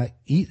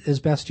 eat as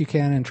best you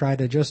can, and try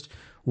to just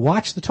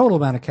watch the total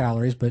amount of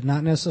calories, but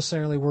not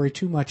necessarily worry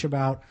too much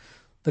about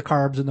the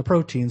carbs and the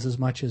proteins as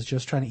much as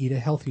just trying to eat a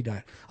healthy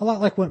diet. A lot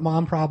like what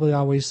Mom probably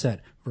always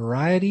said: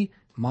 variety,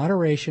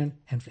 moderation,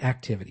 and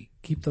activity.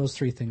 Keep those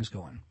three things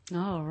going.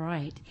 All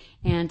right.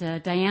 And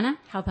Diana,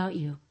 how about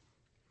you?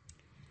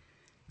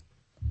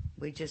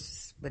 We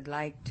just would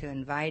like to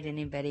invite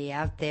anybody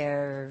out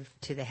there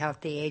to the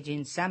Healthy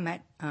Aging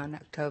Summit on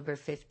October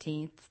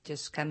 15th.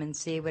 Just come and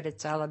see what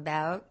it's all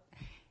about.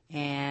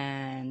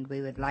 And we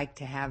would like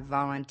to have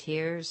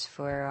volunteers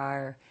for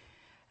our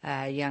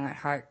Young at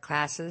Heart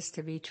classes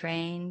to be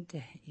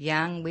trained.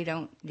 Young,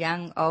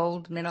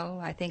 old, middle.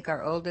 I think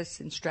our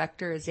oldest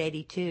instructor is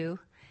 82.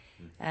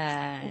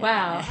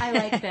 Wow, I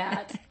like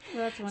that.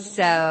 Well, that's wonderful.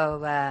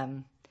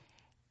 So,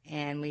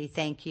 and we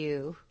thank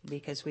you,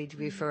 because we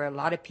refer a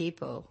lot of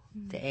people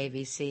to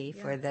AVC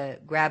for the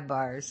grab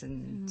bars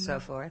and so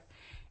forth.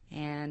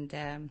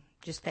 And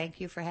just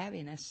thank you for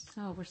having us.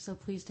 Oh, we're so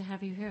pleased to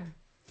have you here.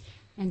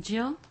 And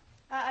Jill?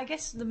 I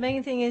guess the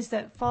main thing is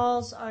that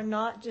falls are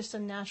not just a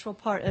natural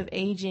part of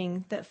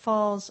aging, that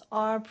falls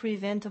are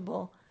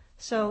preventable.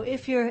 So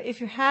if you're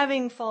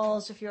having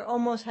falls, if you're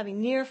almost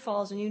having near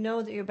falls and you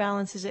know that your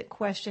balance is at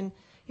question,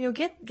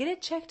 get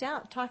it checked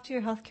out. Talk to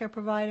your healthcare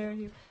provider,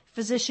 your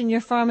physician,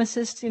 your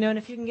pharmacist, and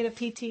if you can get a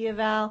PT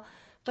eval.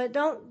 But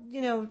don't,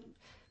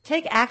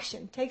 take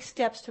action, take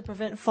steps to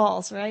prevent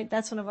falls, right?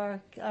 That's one of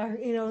our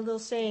little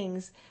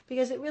sayings,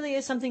 because it really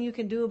is something you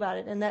can do about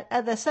it. And that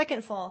at the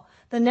second fall,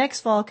 the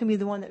next fall can be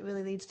the one that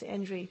really leads to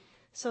injury.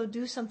 So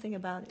do something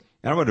about it.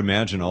 And I would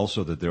imagine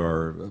also that there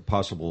are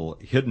possible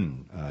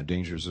hidden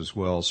dangers as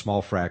well,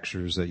 small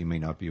fractures that you may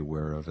not be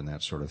aware of and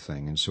that sort of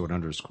thing. And so it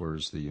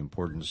underscores the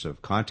importance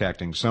of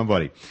contacting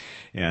somebody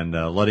and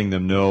letting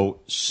them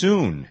know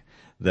soon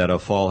that a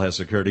fall has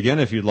occurred. Again,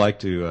 if you'd like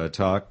to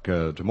talk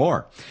to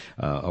more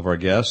of our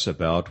guests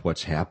about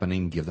what's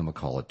happening, give them a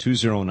call at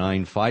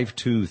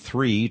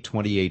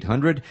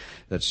 209-523-2800.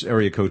 That's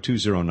area code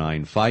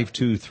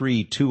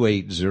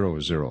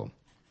 209-523-2800.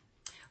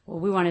 Well,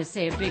 we want to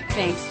say a big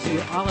thanks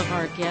to all of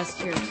our guests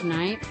here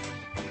tonight.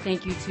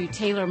 Thank you to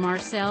Taylor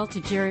Marcell, to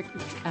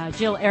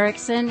Jill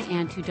Erickson,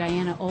 and to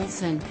Diane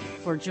Olson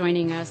for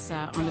joining us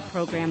on the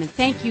program. And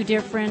thank you,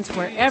 dear friends,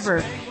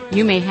 wherever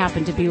you may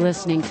happen to be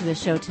listening to the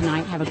show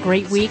tonight. Have a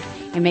great week,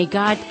 and may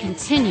God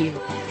continue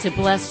to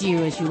bless you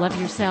as you love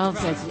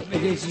yourselves,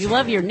 as you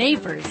love your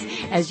neighbors,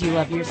 as you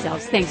love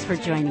yourselves. Thanks for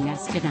joining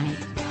us. Good night.